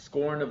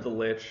 Scorn of the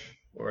Lich,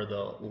 or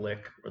the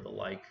Lick, or the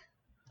Like.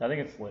 I think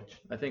it's Lich.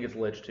 I think it's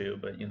Lich too,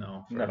 but you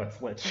know. No,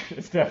 it's Lich.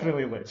 It's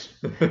definitely Lich.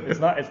 It's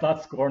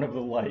not Scorn of the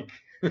Like.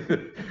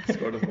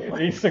 Scorn of the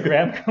Like.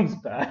 Instagram comes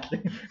back.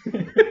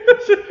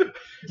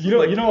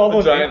 You know all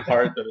those giant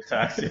heart that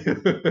attacks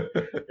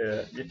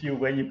you. Yeah,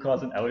 when you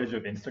cause an outage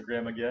of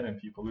Instagram again and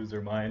people lose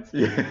their minds.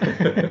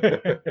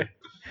 Yeah.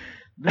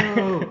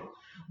 No.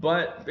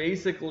 But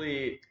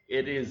basically,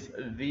 it is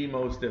the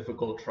most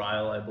difficult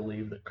trial, I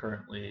believe, that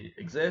currently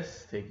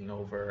exists, taking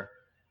over.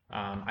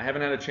 I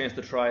haven't had a chance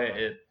to try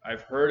it.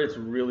 I've heard it's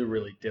really,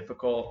 really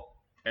difficult,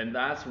 and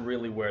that's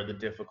really where the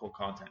difficult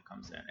content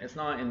comes in. It's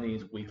not in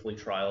these weekly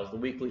trials. The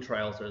weekly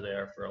trials are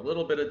there for a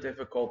little bit of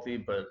difficulty,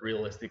 but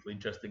realistically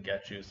just to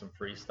get you some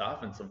free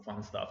stuff and some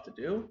fun stuff to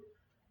do.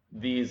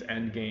 These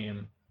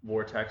endgame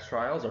Vortex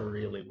trials are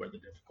really where the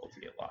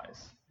difficulty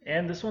lies.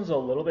 And this one's a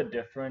little bit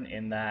different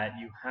in that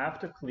you have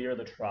to clear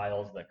the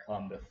trials that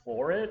come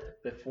before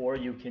it, before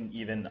you can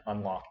even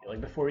unlock it,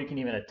 like before you can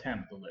even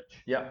attempt the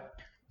Lich. Yeah.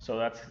 So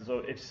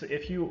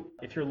if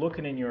you're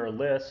looking in your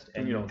list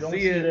and you you don't see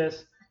see it,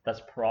 this,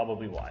 that's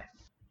probably why.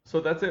 So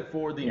that's it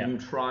for the Yeah. new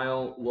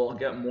trial. We'll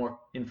get more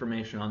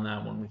information on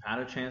that when we've had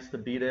a chance to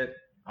beat it.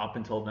 Up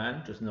until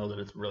then, just know that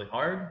it's really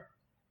hard.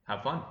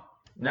 Have fun.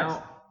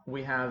 Now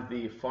we have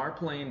the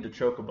Farplane de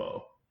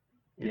Chocobo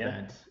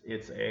event.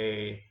 It's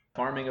a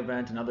farming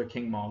event, another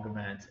King Mog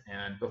event.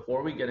 And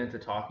before we get into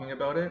talking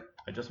about it,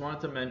 I just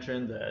wanted to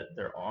mention that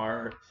there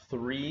are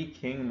 3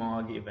 King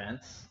Mog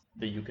events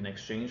that you can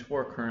exchange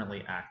for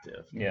currently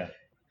active. Yeah.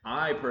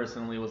 I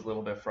personally was a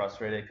little bit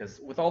frustrated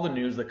because with all the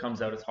news that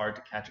comes out, it's hard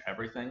to catch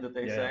everything that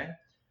they say.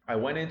 I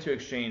went into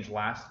exchange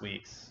last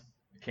week's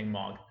King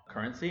Mog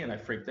currency and I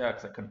freaked out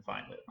because I couldn't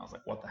find it. I was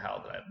like, what the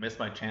hell? Did I miss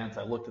my chance?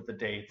 I looked at the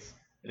dates.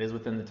 It is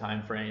within the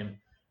time frame.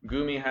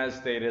 Gumi has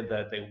stated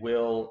that they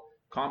will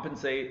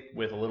compensate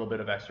with a little bit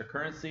of extra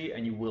currency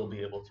and you will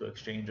be able to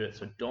exchange it.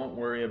 So don't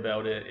worry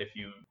about it. If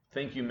you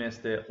think you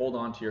missed it, hold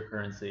on to your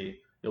currency.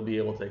 You'll be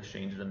able to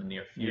exchange it in the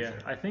near future.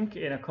 Yeah, I think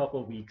in a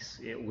couple of weeks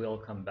it will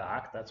come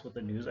back. That's what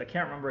the news. I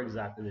can't remember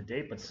exactly the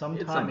date, but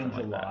sometime in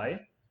July,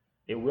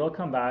 it will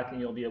come back and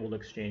you'll be able to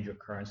exchange your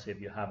currency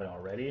if you haven't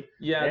already.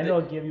 Yeah, and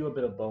they'll give you a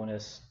bit of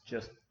bonus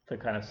just to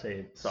kind of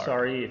say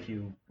sorry if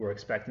you were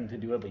expecting to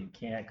do it, but you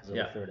can't because of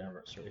the 3rd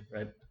anniversary,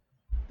 right?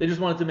 They just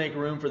wanted to make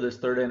room for this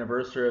 3rd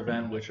anniversary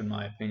event, which in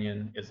my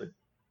opinion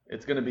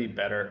it's going to be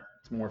better.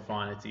 It's more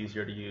fun. It's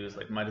easier to use.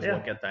 Like, might as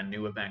well get that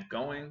new event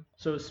going.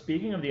 So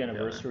speaking of the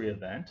anniversary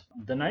event,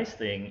 the nice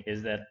thing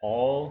is that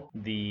all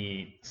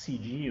the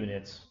CG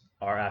units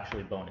are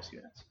actually bonus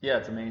units. Yeah,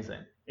 it's amazing.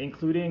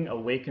 Including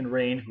Awakened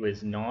Rain, who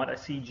is not a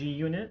CG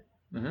unit.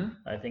 Mm-hmm.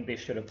 I think they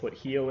should have put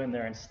Hio in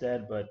there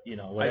instead, but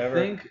whatever. I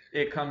think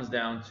it comes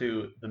down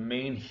to the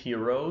main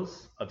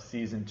heroes of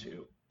Season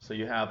 2. So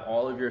you have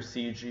all of your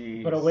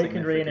CG. But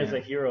Awakened Rain is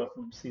a hero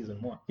from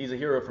Season 1. He's a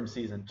hero from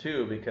Season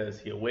 2 because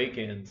he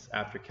awakens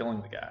after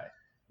killing the guy.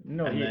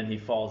 No, then he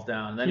falls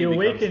down. Then he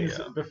awakens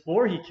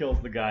before he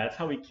kills the guy. That's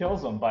how he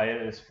kills him, by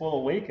his full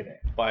awakening.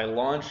 By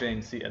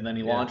launching, and then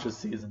he launches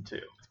Season 2.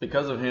 It's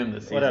because of him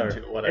that Season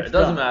 2. Whatever. It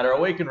doesn't matter.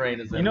 Awakened Rain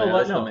is in there.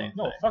 What? That's the main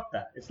thing. Fuck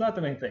that. It's not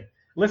the main thing.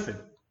 Listen,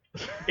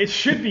 it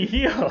should be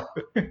Hio.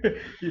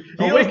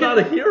 Hio's not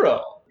a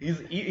hero.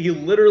 He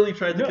literally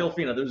tried to kill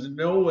Fina. There's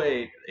no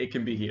way it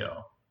can be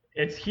Hio.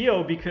 It's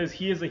Hio because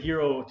he is a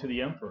hero to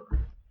the Emperor.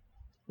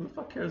 Who the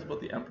fuck cares about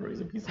the Emperor?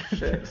 He's a piece of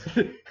shit.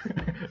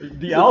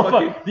 the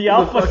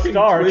alpha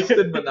star.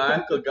 Twisted,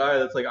 maniacal guy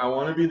that's like, I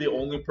want to be the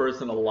only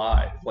person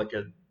alive. Like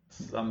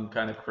some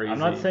kind of crazy. I'm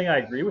not saying I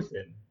agree with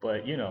it,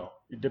 but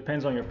it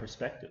depends on your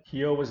perspective.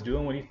 Hio was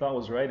doing what he thought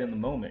was right in the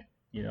moment,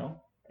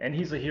 And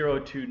he's a hero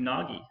to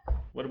Nagi.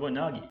 What about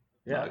Nagi?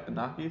 Yeah,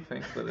 Nagi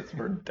thinks that it's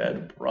her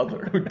dead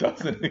brother who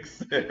doesn't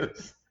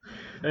exist.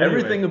 Anyway.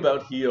 Everything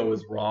about Hio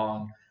is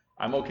wrong.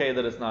 I'm okay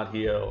that it's not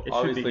Hio.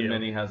 Obviously,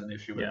 Minnie has an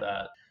issue with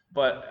that.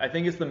 But I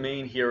think it's the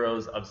main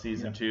heroes of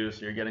Season 2,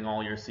 so you're getting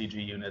all your CG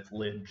units,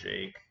 Lid,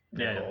 Jake,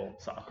 Nickel,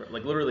 Sakura.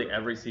 Like literally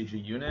every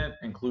CG unit,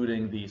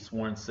 including the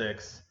Sworn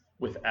 6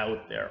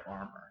 without their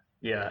armor.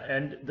 Yeah,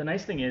 and the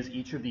nice thing is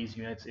each of these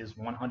units is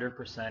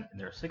 100% in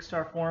their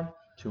 6-star form,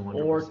 200%.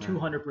 or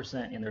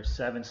 200% in their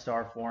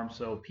 7-star form.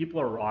 So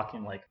people are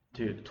rocking like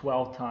Dude,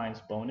 12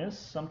 times bonus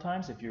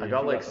sometimes if I if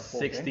got you like got the full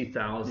thing.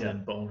 60,000 Yeah.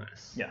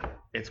 bonus. Yeah.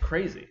 It's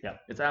crazy. Yeah.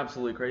 It's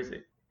absolutely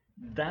crazy.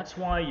 That's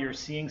why you're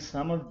seeing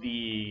some of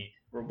the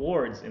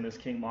rewards in this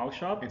King Mog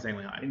shop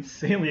Insanely high.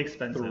 insanely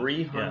expensive.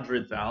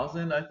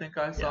 300,000, I think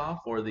I saw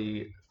for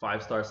the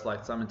 5-star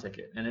select summon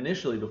ticket. And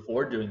initially,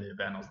 before doing the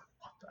event, I was like,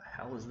 what the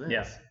hell is this?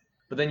 Yeah.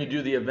 But then you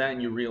do the event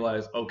and you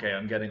realize, okay,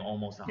 I'm getting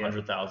almost Yeah.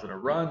 100,000 a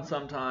run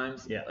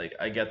sometimes. Yeah. Like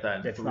I get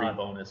that in It's 3 not-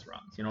 bonus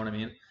runs. You know what I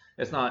mean?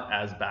 It's not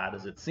as bad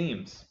as it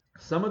seems.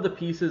 Some of the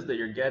pieces that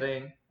you're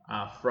getting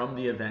from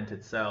the event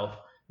itself,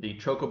 the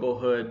Chocobo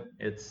hood,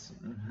 it's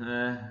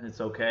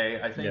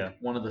okay. I think Yeah.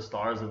 one of the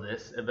stars of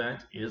this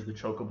event is the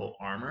Chocobo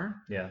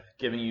armor, Yeah.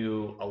 giving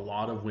you a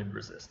lot of wind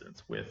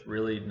resistance with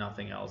really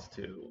nothing else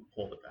to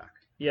hold it back.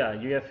 Yeah,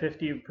 you get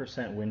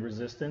 50% wind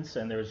resistance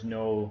and there's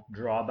no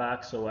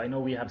drawback. So I know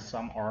we have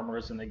some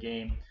armors in the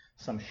game,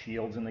 some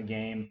shields in the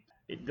game.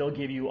 They'll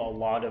give you a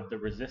lot of the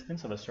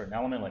resistance of a certain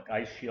element like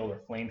ice shield or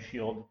flame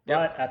shield,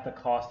 but at the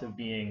cost of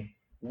being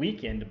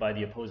weakened by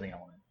the opposing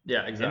element.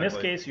 Yeah, exactly. In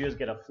this case, you just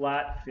get a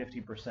flat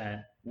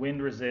 50%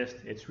 wind resist.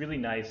 It's really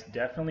nice.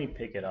 Definitely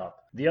pick it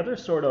up. The other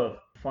sort of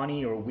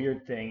funny or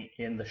weird thing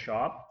in the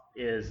shop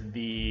is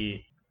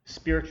the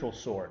spiritual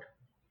sword.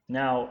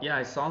 Now, yeah,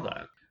 I saw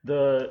that.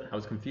 I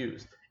was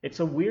confused. It's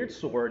a weird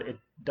sword. It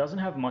doesn't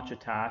have much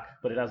attack,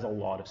 but it has a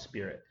lot of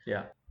spirit.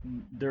 Yeah.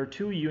 There are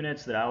 2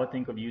 units that I would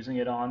think of using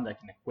it on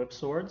that can equip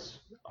swords,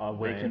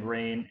 Awakened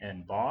Rain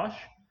and Bosch.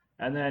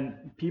 And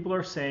then people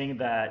are saying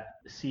that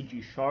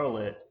CG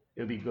Charlotte,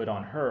 it would be good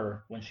on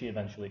her when she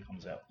eventually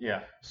comes out.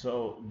 Yeah.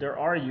 So there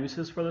are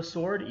uses for the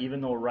sword,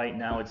 even though right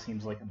now it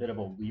seems like a bit of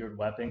a weird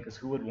weapon, because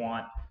who would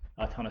want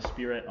a ton of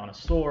spirit on a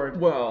sword?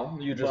 Well,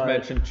 you just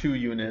mentioned 2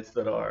 units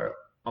that are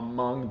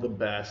among the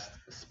best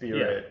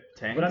spirit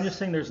tanks. But I'm just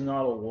saying there's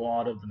not a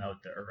lot of them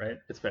out there, right?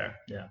 It's fair.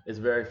 Yeah. It's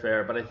very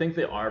fair, but I think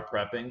they are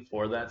prepping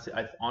for that.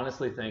 I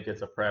honestly think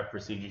it's a prep for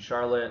CG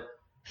Charlotte.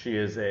 She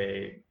is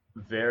a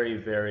very,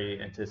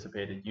 very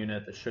anticipated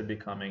unit that should be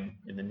coming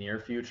in the near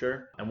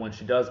future. And when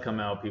she does come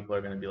out, people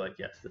are going to be like,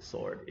 yes, this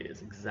sword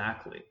is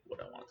exactly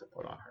what I wanted to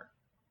put on her.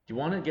 Do you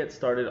want to get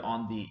started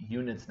on the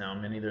units now,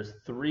 Minnie? There's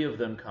 3 of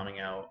them coming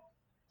out.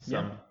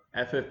 Some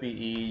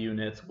FFBE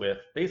units with,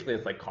 basically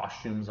it's like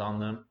costumes on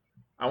them.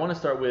 I want to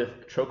start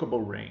with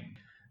Chocobo Rain.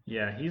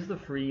 Yeah, he's the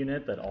free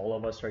unit that all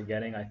of us are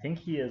getting. I think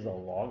he is a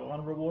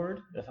log-on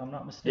reward, if I'm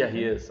not mistaken. Yeah,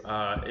 he is.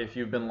 If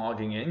you've been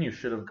logging in, you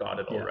should have got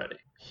it already.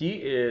 He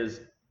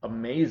is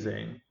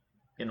amazing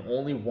in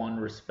only one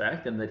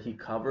respect, in that he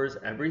covers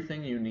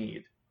everything you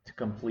need to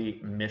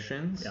complete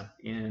missions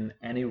in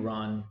any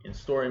run, in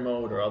story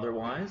mode or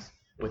otherwise,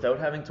 without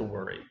having to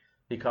worry.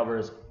 He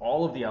covers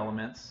all of the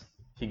elements.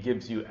 He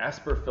gives you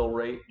Esper fill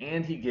rate,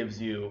 and he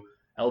gives you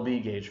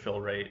LB gauge fill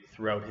rate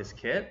throughout his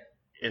kit.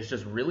 It's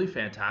just really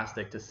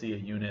fantastic to see a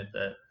unit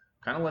that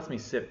kind of lets me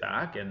sit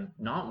back and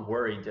not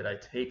worry, did I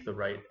take the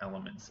right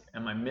elements?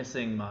 Am I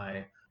missing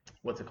my,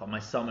 my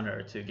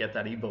summoner to get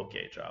that evoke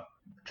gauge up?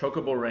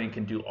 Chocobo Rain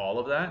can do all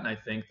of that, and I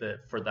think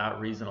that for that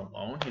reason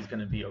alone, he's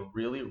going to be a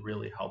really,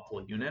 really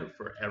helpful unit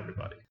for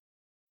everybody.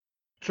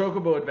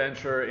 Chocobo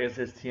Adventure is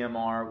his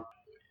TMR.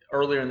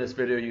 Earlier in this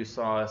video, you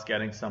saw us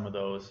getting some of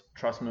those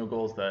Trust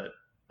Moogles that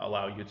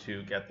allow you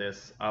to get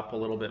this up a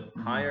little bit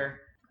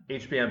higher.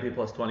 HP MP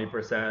plus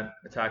 20%,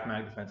 Attack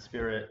Mag Defense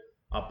Spirit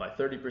up by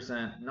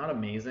 30%. Not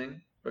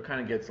amazing, but kind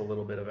of gets a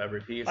little bit of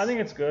every piece. I think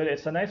it's good.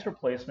 It's a nice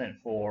replacement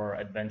for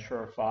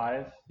Adventurer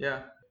 5.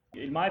 Yeah.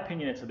 In my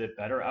opinion, it's a bit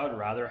better. I would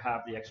rather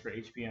have the extra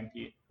HP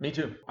MP. Me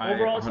too.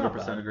 Overall, I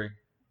 100% agree.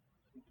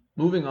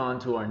 Moving on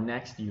to our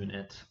next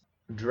unit,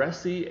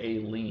 Dressy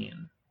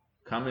Aileen.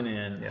 Coming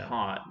in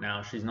hot.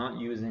 Now, she's not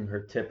using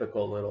her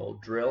typical little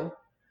drill.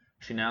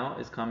 She now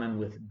is coming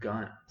with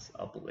guns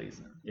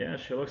ablazing. Yeah,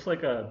 she looks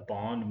like a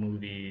Bond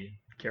movie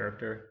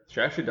character.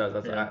 She actually does.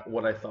 That's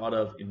what I thought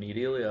of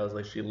immediately. I was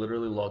like, she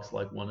literally looks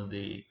like one of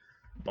the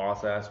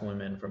boss-ass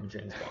women from a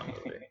James Bond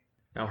movie.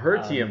 Now, her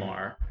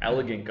TMR,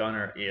 Elegant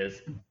Gunner,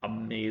 is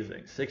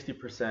amazing.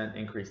 60%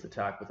 increased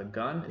attack with a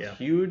gun is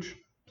huge.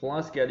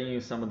 Plus, getting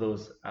you some of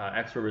those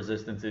extra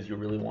resistances you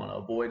really want to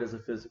avoid as a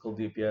physical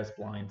DPS,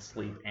 blind,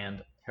 sleep,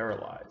 and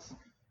paralyze.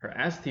 Her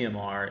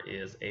STMR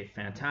is a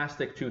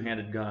fantastic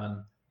 2-handed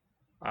gun.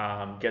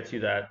 Gets you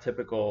that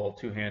typical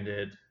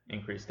 2-handed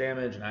increased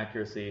damage and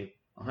accuracy.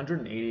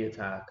 180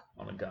 attack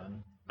on a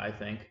gun. I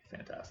think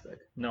fantastic.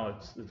 No,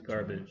 it's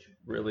garbage.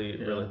 Really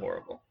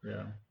horrible.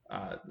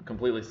 Yeah.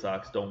 Completely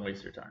sucks. Don't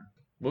waste your time.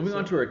 Moving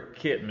on to her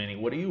kit, Minnie.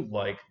 What do you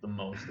like the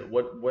most?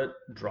 What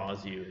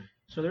draws you?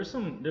 So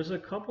there's a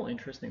couple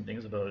interesting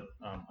things about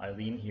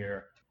Aileen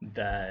here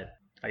that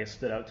I guess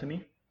stood out to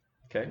me.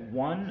 Okay.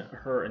 One,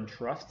 her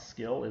entrust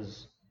skill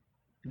is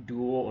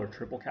dual or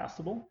triple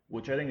castable,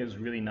 which I think is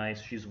really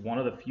nice. She's one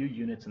of the few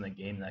units in the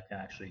game that can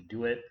actually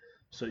do it.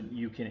 So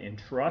you can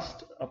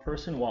entrust a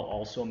person while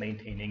also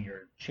maintaining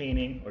your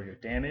chaining or your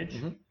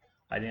damage.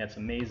 I think that's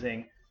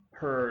amazing.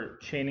 Her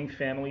chaining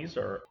families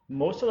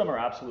most of them are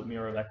absolute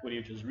mirror of equity,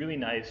 which is really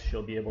nice.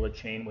 She'll be able to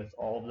chain with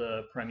all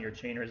the premier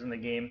chainers in the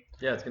game.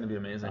 Yeah, it's going to be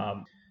amazing.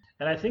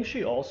 And I think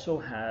she also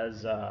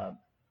has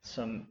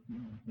some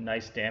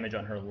nice damage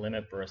on her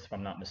limit burst, if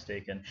I'm not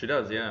mistaken. She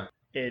does, yeah.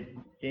 It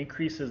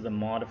increases the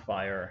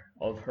modifier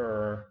of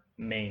her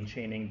main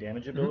chaining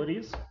damage Mm-hmm.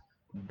 abilities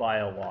by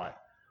a lot.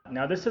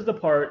 Now, this is the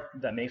part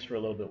that makes her a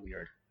little bit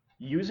weird.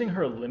 Using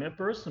her limit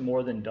burst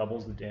more than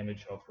doubles the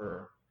damage of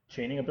her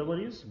chaining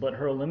abilities, but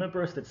her limit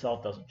burst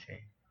itself doesn't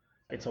chain.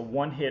 It's a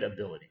one-hit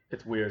ability.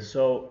 It's weird.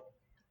 So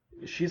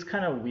she's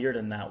kind of weird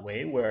in that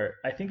way, where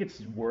I think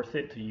it's worth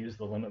it to use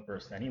the limit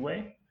burst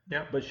anyway.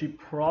 Yeah. But she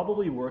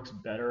probably works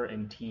better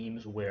in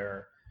teams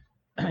where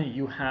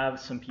you have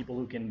some people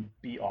who can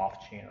be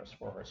off chainers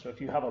for her. So if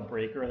you have a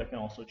breaker that can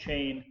also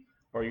chain,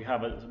 or you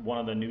have one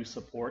of the new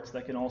supports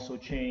that can also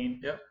chain,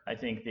 Yep. I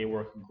think they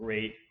work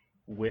great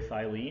with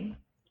Eileen,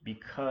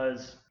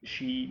 because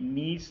she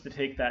needs to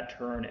take that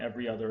turn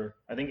every other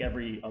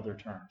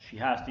turn. She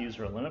has to use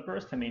her limit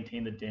burst to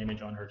maintain the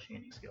damage on her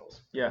chaining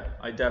skills. Yeah,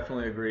 I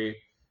definitely agree.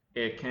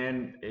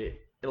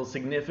 It'll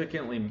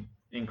significantly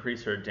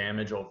increase her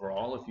damage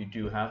overall if you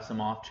do have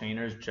some off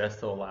chainers, just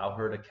to allow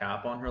her to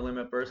cap on her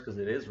limit burst, because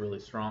it is really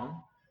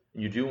strong.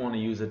 You do want to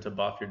use it to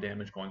buff your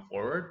damage going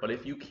forward, but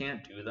if you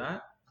can't do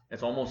that,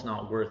 it's almost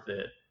not worth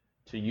it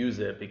to use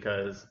it,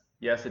 because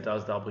yes, it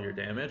does double your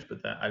damage, but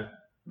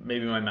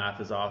maybe my math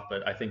is off,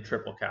 but I think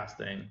triple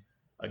casting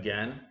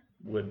again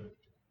would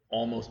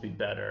almost be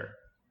better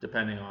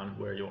depending on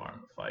where you are in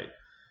the fight.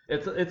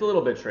 It's a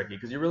little bit tricky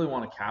because you really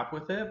want to cap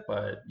with it,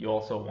 but you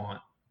also want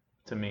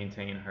to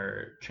maintain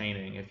her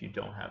chaining if you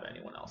don't have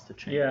anyone else to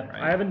chain. Yeah,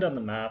 right? I haven't done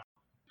the math.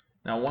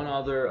 Now, one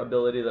other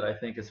ability that I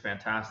think is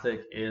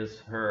fantastic is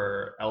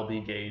her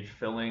LB gauge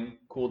filling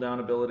cooldown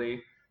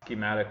ability.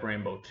 Schematic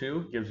Rainbow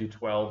 2 gives you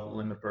 12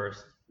 limit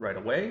burst right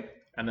away,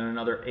 and then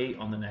another 8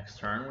 on the next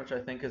turn, which I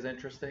think is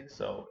interesting.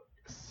 So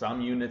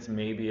some units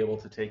may be able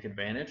to take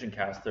advantage and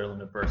cast their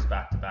limit burst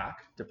back to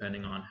back,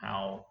 depending on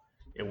how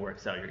it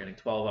works out. You're getting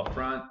 12 up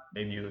front,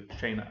 maybe you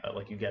chain,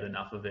 like you get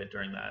enough of it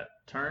during that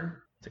turn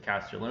to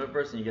cast your limit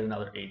burst, and you get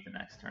another 8 the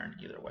next turn.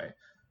 Either way,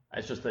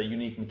 it's just a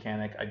unique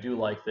mechanic. I do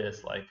like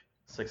this like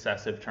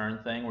successive turn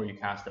thing where you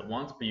cast it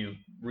once, but you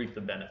reap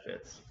the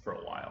benefits for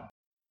a while.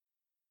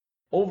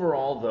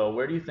 Overall, though,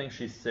 where do you think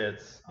she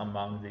sits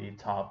among the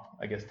top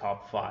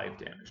 5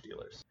 damage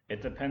dealers?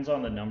 It depends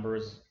on the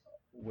numbers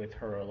with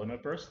her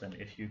limit burst and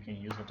if you can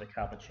use it to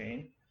cap a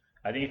chain.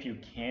 I think if you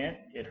can't,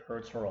 it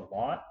hurts her a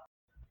lot.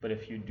 But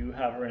if you do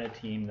have her in a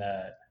team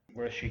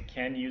where she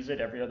can use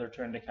it every other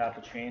turn to cap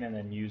a chain and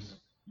then use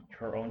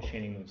her own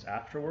chaining moves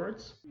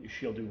afterwards,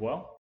 she'll do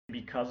well.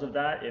 Because of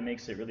that, it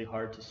makes it really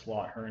hard to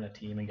slot her in a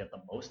team and get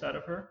the most out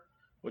of her,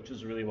 which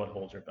is really what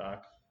holds her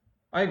back.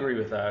 I agree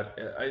with that.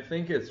 I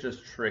think it's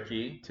just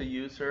tricky to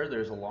use her.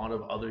 There's a lot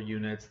of other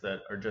units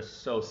that are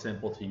just so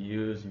simple to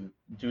use. You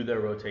do their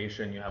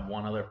rotation, you have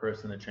one other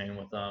person to chain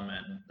with them,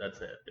 and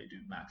that's it. They do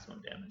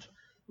maximum damage.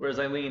 Whereas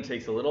Eileen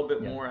takes a little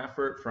bit more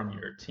effort from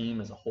your team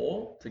as a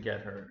whole to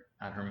get her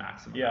at her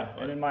maximum. Yeah,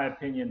 and in my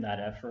opinion, that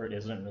effort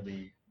isn't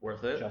really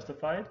worth it.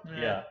 Justified.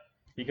 Yeah.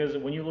 Because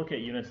when you look at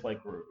units like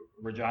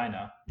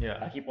Regina,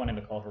 I keep wanting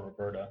to call her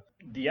Roberta,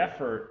 the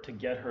effort to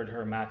get her to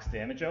her max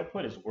damage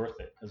output is worth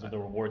it because of the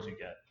rewards you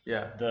get.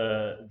 Yeah.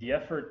 The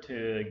effort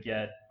to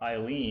get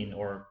Eileen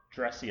or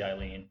Dressy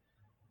Eileen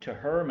to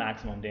her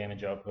maximum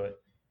damage output,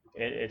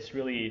 it's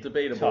really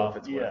debatable tough.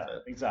 if it's worth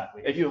it.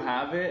 Exactly. If you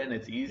have it and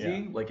it's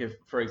easy, like if,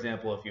 for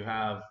example, if you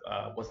have,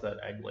 what's that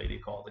egg lady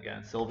called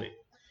again? Sylvie.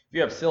 If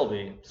you have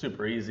Sylvie,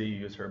 super easy, you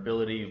use her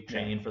ability, you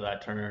chain for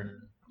that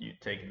turn, you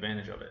take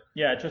advantage of it.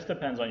 Yeah, it just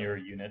depends on your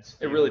units.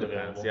 It really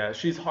depends. Yeah,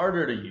 she's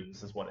harder to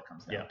use is what it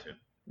comes down to.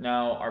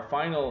 Now, our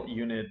final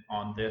unit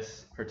on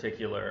this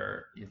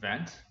particular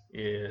event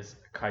is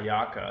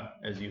Kayaka,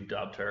 as you've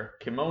dubbed her.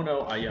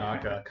 Kimono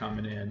Ayaka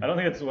coming in. I don't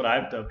think that's what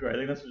I've dubbed her. I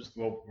think that's just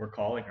what we're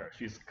calling her.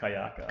 She's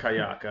Kayaka.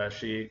 Kayaka.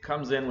 She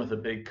comes in with a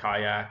big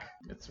kayak.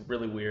 It's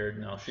really weird.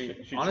 No, she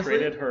honestly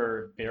traded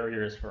her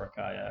barriers for a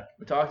kayak.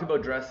 We talked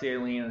about Dressy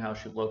Eileen and how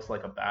she looks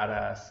like a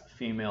badass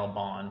female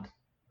Bond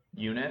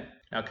unit.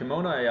 Now,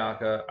 Kimono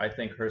Ayaka, I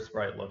think her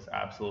sprite looks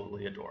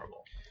absolutely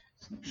adorable.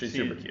 She's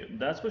super cute.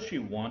 That's what she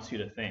wants you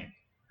to think.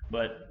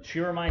 But she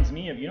reminds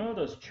me of, you know,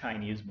 those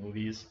Chinese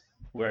movies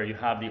where you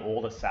have the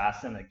old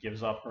assassin that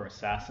gives up her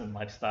assassin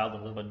lifestyle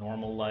to live a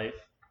normal life.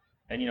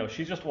 And, you know,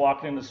 she's just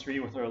walking in the street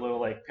with her little,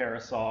 like,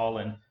 parasol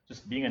and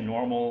just being a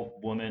normal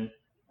woman.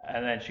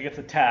 And then she gets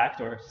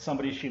attacked, or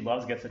somebody she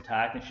loves gets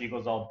attacked, and she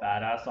goes all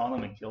badass on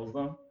them and kills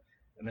them.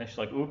 And then she's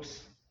like,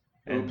 oops.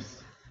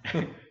 Oops.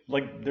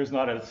 Like, there's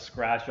not a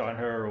scratch on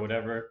her or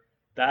whatever.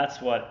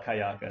 That's what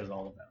Kayaka is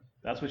all about.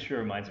 That's what she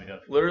reminds me of.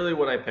 Literally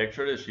what I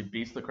pictured is she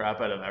beats the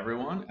crap out of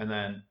everyone, and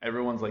then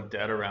everyone's like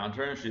dead around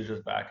her, and she's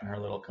just back in her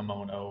little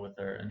kimono with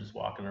her and just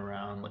walking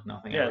around like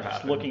nothing ever happened. Yeah,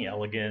 just looking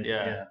elegant.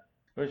 Yeah.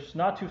 But she's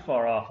not too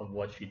far off of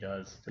what she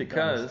does.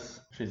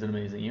 Because she's an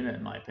amazing unit,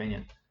 in my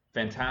opinion.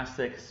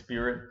 Fantastic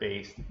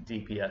spirit-based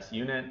DPS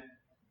unit.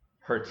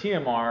 Her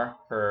TMR,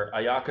 her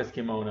Ayaka's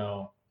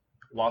kimono,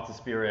 lots of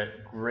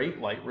spirit, great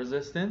light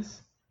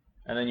resistance,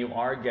 and then you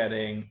are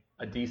getting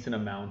a decent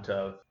amount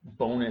of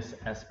bonus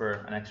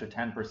Esper, an extra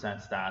 10%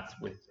 stats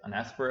with an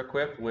Esper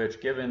equipped,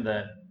 which given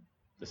that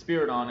the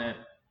spirit on it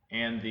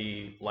and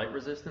the light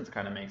resistance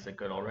kind of makes it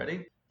good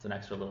already. It's an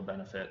extra little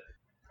benefit.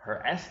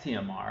 Her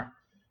STMR,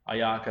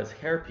 Ayaka's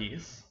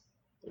hairpiece,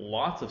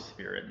 lots of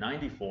spirit,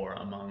 94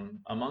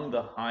 among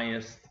the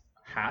highest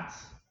hats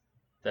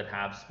that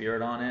have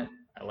spirit on it,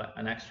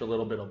 an extra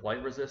little bit of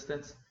light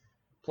resistance.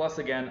 Plus,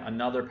 again,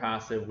 another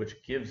passive which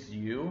gives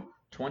you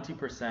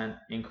 20%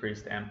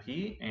 increased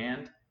MP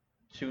and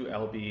 2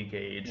 LB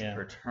gauge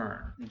per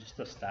turn. Just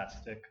a stat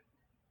stick.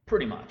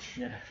 Pretty much.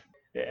 Yeah.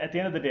 At the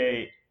end of the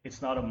day,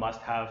 it's not a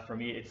must-have for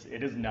me.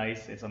 It is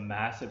nice. It's a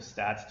massive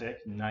stat stick.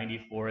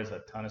 94 is a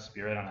ton of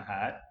spirit on a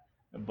hat,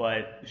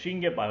 but she can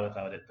get by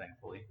without it,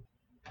 thankfully.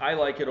 I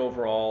like it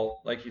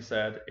overall. Like you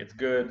said, it's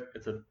good.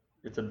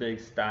 It's a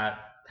big stat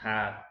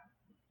hat.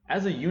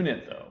 As a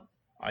unit, though,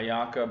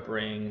 Ayaka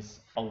brings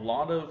a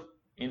lot of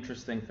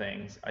interesting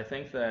things. I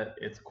think that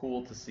it's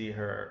cool to see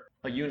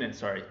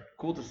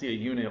cool to see a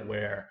unit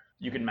where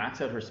you can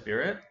max out her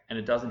spirit and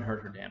it doesn't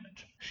hurt her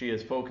damage. She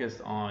is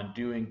focused on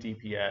doing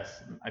DPS.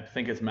 I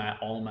think it's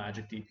all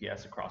magic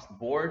DPS across the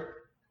board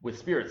with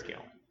spirit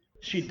scaling.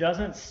 She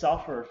doesn't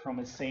suffer from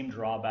the same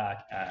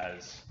drawback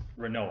as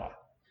Rinoa.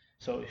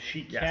 So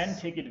she can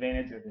take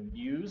advantage of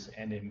Imbue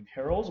and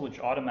Imperils, which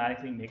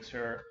automatically makes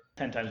her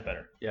 10 times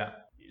better. Yeah.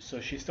 So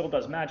she still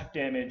does magic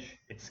damage.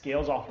 It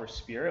scales off her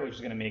spirit, which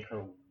is going to make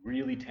her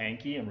really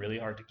tanky and really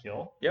hard to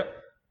kill. Yep.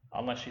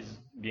 Unless she's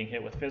being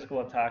hit with physical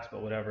attacks,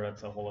 but whatever,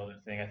 that's a whole other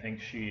thing. I think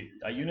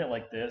a unit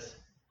like this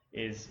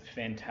is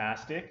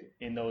fantastic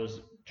in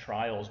those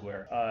trials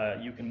where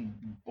you can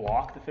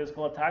block the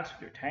physical attacks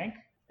with your tank,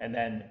 and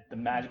then the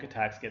magic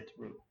attacks get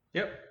through.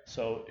 Yep.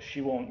 So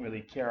she won't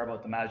really care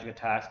about the magic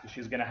attacks because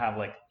she's going to have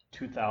like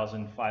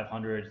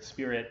 2,500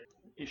 spirit.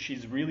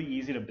 She's really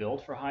easy to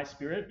build for high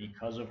spirit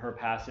because of her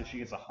passive. She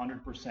gets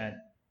 100%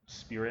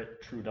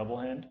 spirit, true double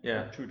hand.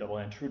 Yeah. True double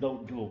hand, true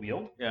dual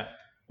wield. Yeah.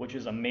 Which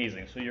is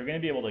amazing. So you're going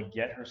to be able to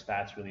get her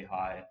stats really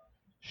high.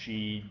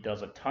 She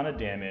does a ton of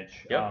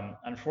damage. Yep.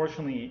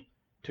 Unfortunately,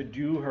 to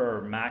do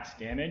her max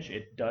damage,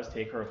 it does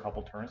take her a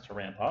couple turns to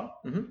ramp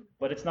up. Mm-hmm.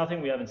 But it's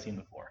nothing we haven't seen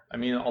before. I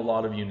mean, a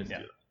lot of units do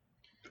that.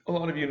 A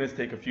lot of units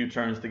take a few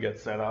turns to get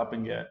set up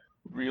and get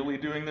really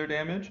doing their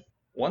damage.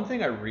 One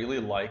thing I really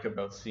like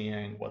about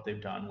seeing what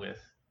they've done with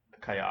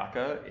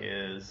Kayaka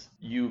is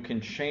you can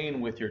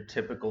chain with your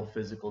typical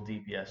physical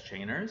DPS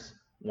chainers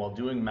while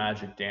doing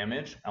magic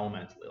damage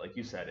elementally. Like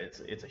you said,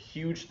 it's a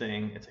huge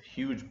thing. It's a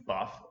huge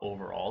buff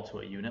overall to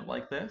a unit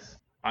like this.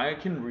 I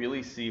can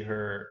really see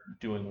her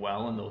doing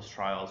well in those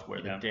trials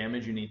where the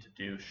damage you need to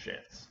do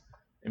shifts.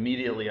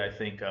 Immediately I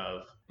think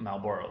of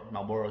Malboro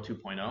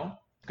 2.0.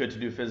 Good to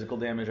do physical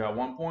damage at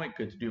one point,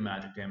 good to do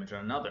magic damage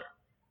at another.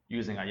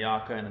 Using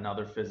Ayaka and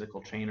another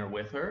physical chainer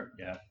with her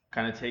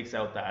kind of takes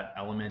out that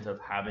element of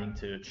having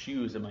to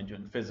choose, am I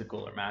doing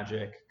physical or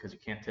magic? Because you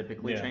can't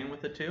typically chain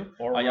with the two.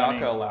 Or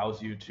Ayaka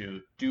allows you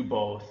to do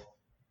both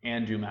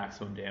and do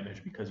maximum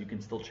damage because you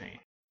can still chain.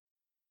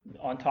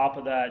 On top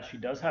of that, she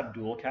does have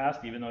dual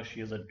cast, even though she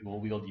is a dual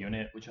wield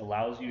unit, which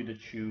allows you to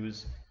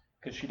choose,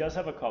 because she does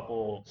have a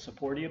couple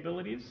supporty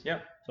abilities.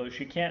 Yep. So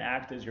she can't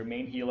act as your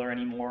main healer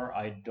anymore.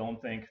 I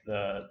don't think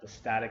the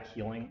static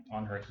healing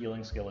on her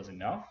healing skill is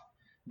enough.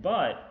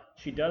 But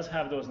she does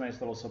have those nice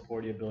little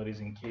supporty abilities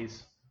in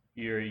case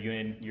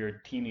your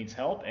team needs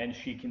help, and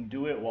she can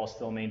do it while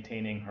still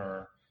maintaining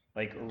her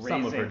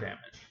some of her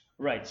damage.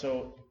 Right.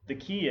 So the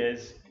key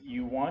is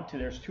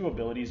there's two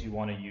abilities you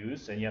want to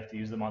use, and you have to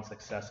use them on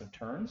successive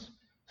turns.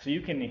 So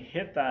you can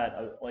hit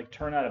that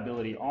turn that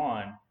ability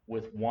on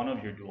with one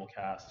of your dual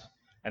casts,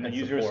 and then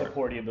use your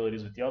supporty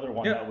abilities with the other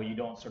one. That way you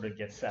don't sort of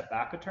get set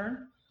back a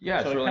turn.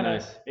 Yeah, it's really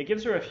nice. It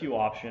gives her a few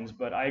options,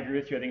 but I agree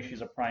with you. I think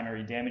she's a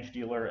primary damage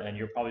dealer, and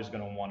you're probably just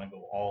going to want to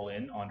go all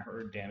in on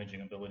her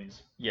damaging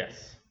abilities.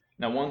 Yes.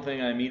 Now, one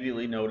thing I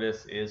immediately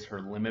notice is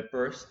her limit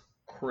burst.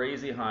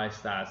 Crazy high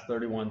stats,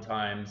 31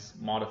 times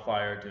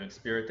modifier doing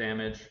spirit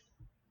damage,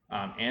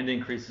 and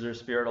increases her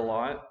spirit a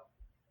lot.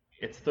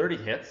 It's 30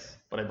 hits,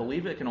 but I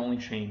believe it can only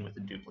chain with a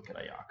duplicate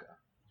Ayaka.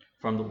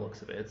 From the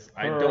looks of it,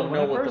 I don't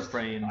know what the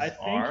frames are. I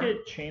think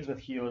it chains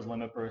with Hio's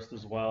limit burst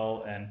as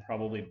well, and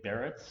probably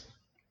Barrett's.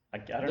 I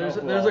don't know.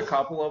 There's a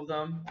couple of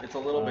them. It's a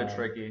little bit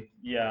tricky.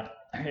 Yeah,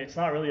 it's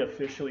not really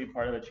officially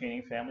part of the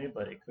chaining family,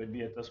 but it could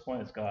be at this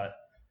point. It's got.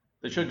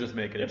 They should just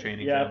make it a chaining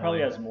family. Yeah, it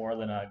probably has more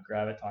than a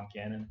Graviton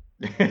cannon.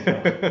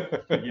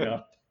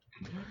 So,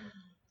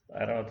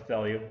 I don't know what to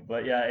tell you,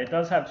 but yeah, it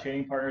does have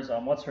chaining partners.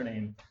 What's her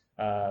name?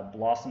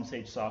 Blossom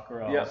Sage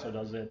Sakura also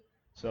does it.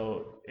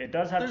 So it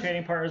does have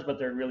chaining partners, but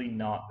they're really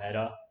not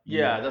meta.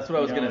 Yeah, that's what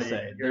I was going to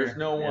say. There's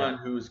no one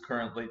who's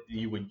currently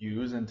you would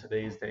use in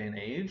today's day and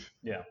age.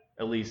 Yeah.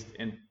 At least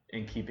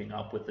in keeping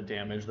up with the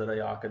damage that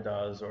Ayaka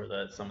does or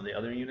that some of the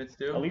other units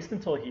do. At least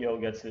until Hio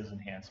gets his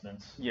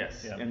enhancements.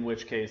 Yes, in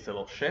which case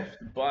it'll shift.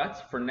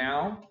 But for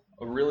now,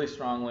 a really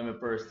strong limit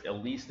burst,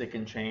 at least it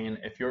can chain.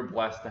 If you're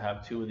blessed to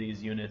have two of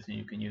these units and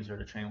you can use her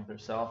to chain with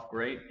herself,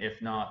 great.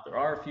 If not, there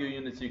are a few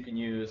units you can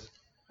use.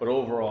 But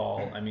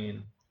overall, I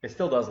mean, It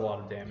still does a lot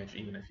of damage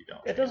even if you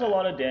don't. It does a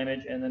lot of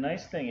damage, and the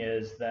nice thing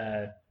is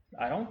that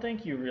I don't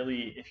think you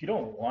really, if you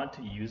don't want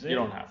to use it, You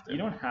don't have to. You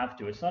don't have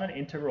to. It's not an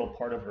integral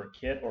part of her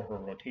kit or her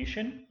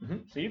rotation.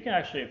 Mhm. So you can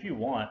actually, if you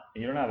want,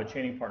 and you don't have a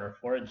chaining partner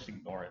for it, just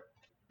ignore it.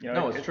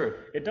 No, it's true.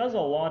 It does a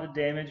lot of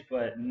damage,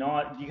 but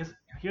not because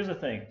here's the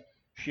thing.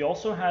 She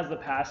also has the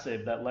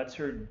passive that lets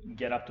her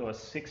get up to a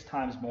 6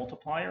 times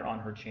multiplier on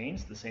her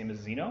chains, the same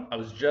as Xeno. I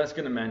was just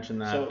going to mention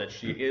that, So-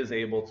 she is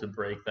able to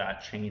break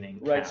that chaining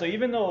Right, cap. so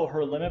even though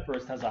her limit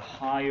burst has a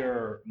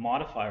higher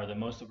modifier than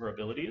most of her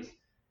abilities,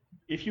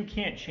 if you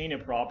can't chain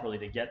it properly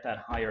to get that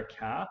higher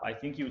cap, I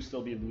think you would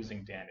still be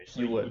losing damage. So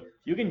You would.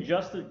 You can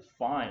just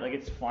fine, like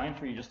it's fine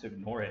for you just to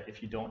ignore it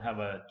if you don't have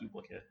a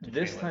duplicate. to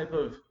This chain with. type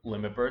of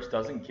limit burst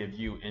doesn't give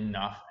you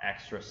enough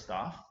extra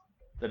stuff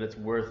that it's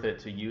worth it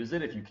to use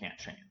it if you can't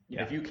chain.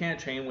 Yeah. If you can't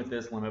chain with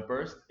this limit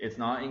burst, it's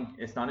not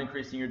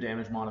increasing your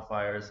damage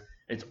modifiers.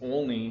 It's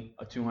only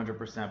a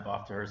 200%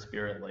 buff to her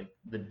spirit. Like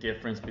the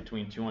difference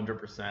between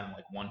 200% and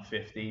like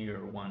 150 or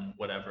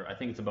whatever. I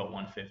think it's about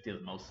 150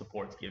 that most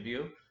supports give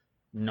you.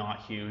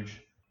 Not huge.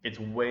 It's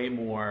way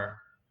more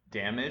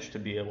damage to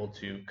be able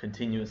to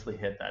continuously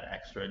hit that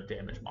extra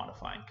damage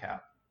modifying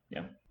cap.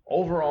 Yeah.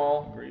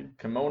 Overall, Agreed.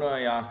 Kimono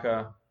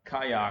Ayaka,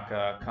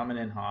 Kayaka coming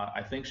in hot.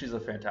 I think she's a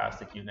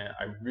fantastic unit.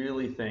 I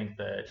really think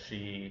that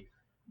she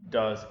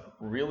does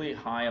really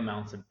high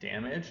amounts of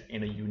damage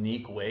in a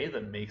unique way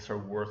that makes her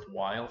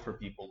worthwhile for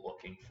people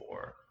looking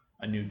for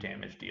a new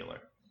damage dealer.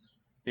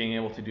 Being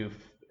able to do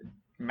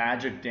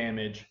magic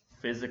damage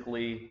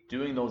physically,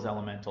 doing those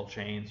elemental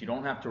chains. You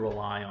don't have to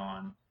rely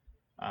on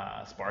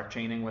spark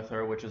chaining with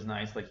her, which is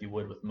nice, like you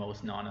would with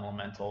most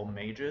non-elemental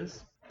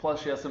mages.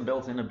 Plus, she has some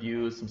built-in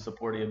abuse, some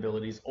supporty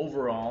abilities.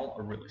 Overall,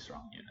 a really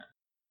strong unit.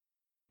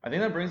 I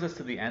think that brings us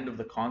to the end of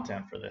the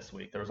content for this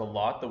week. There's a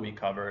lot that we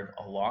covered,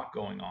 a lot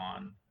going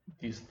on.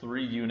 These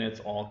 3 units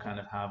all kind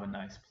of have a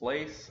nice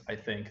place. I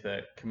think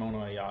that Kimono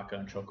Ayaka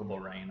and Chocobo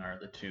Rain are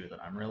the 2 that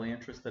I'm really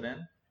interested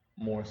in,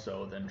 more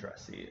so than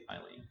Dressy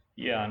Eileen.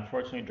 Yeah,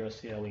 unfortunately,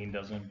 Dressy Eileen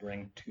doesn't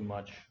bring too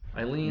much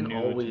Eileen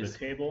new to the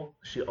table.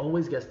 she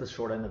always gets the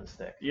short end of the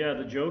stick. Yeah,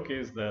 the joke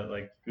is that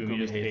like Gumi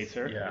just hates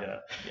her.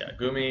 Yeah,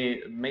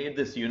 Gumi made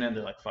this unit.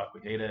 They're like, fuck,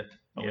 we hate it.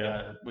 But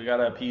Yeah. we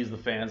gotta appease the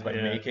fans by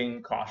Yeah.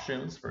 making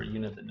costumes for a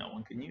unit that no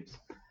one can use.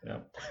 Yeah.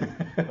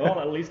 Well,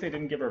 at least they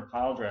didn't give her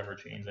pile driver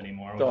chains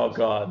anymore. which Oh is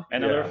god.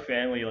 Another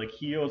family, like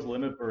Hio's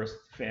Limit Burst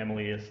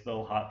family, is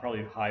still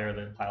probably higher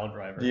than pile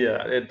driver.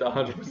 Yeah, it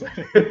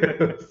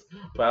 100% is.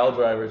 Pile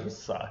driver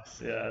just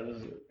sucks. Yeah,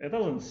 it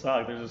doesn't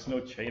suck. There's just no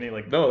chaining.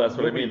 Like No, that's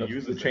what I nobody mean. The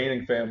uses it.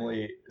 chaining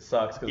family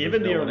sucks because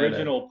Even the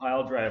original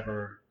pile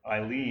driver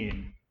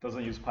Eileen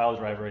doesn't use pile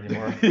driver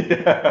anymore.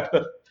 Yeah,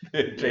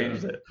 they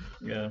changed it.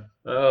 Yeah.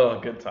 Oh,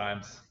 good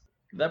times.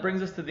 That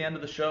brings us to the end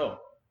of the show.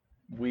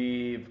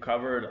 We've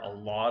covered a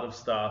lot of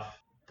stuff.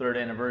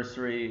 3rd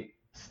anniversary,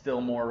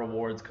 still more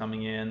rewards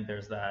coming in.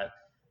 There's that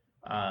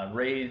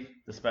raid,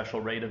 the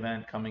special raid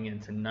event coming in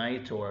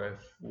tonight, or if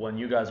when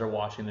you guys are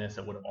watching this,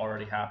 it would have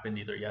already happened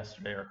either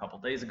yesterday or a couple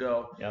days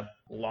ago. Yep.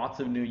 Lots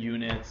of new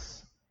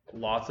units,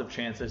 lots of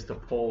chances to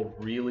pull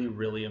really,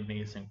 really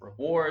amazing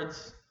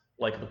rewards.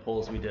 Like the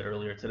pulls we did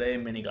earlier today.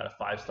 Minnie got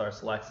a 5-star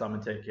select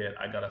summon ticket.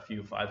 I got a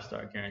few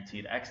 5-star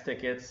guaranteed X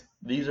tickets.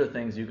 These are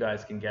things you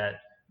guys can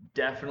get.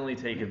 Definitely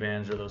take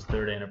advantage of those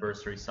 3rd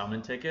anniversary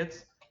summon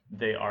tickets.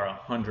 They are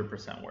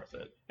 100% worth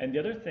it. And the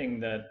other thing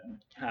that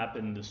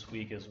happened this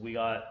week is we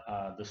got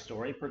the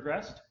story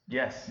progressed.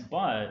 Yes.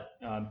 But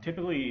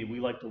typically we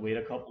like to wait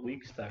a couple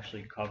weeks to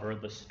actually cover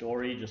the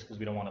story just because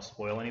we don't want to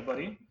spoil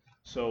anybody.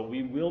 So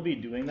we will be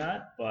doing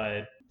that,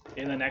 but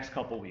in the next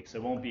couple weeks.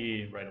 It won't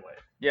be right away.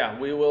 Yeah,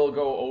 we will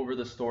go over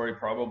the story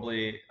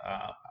probably.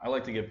 I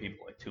like to give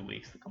people like 2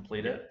 weeks to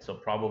complete it. So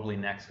probably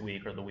next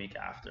week or the week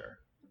after.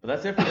 But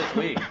that's it for this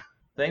week.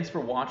 Thanks for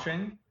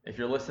watching. If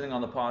you're listening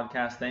on the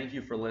podcast, thank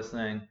you for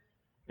listening.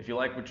 If you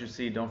like what you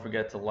see, don't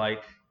forget to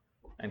like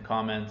and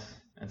comment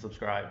and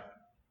subscribe.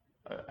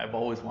 I've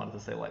always wanted to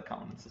say like,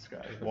 comment, and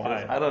subscribe.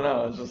 Why? I don't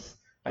know. It's just,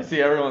 I see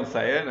everyone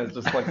say it, and it's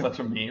just like such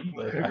a meme.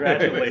 That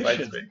Congratulations. it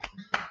excites me.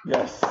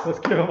 Yes. Let's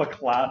give him a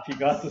clap. You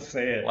got to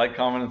say it. Like,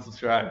 comment, and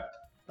subscribe.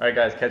 All right,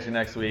 guys. Catch you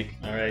next week.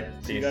 All right.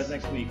 See you Peace. guys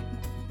next week.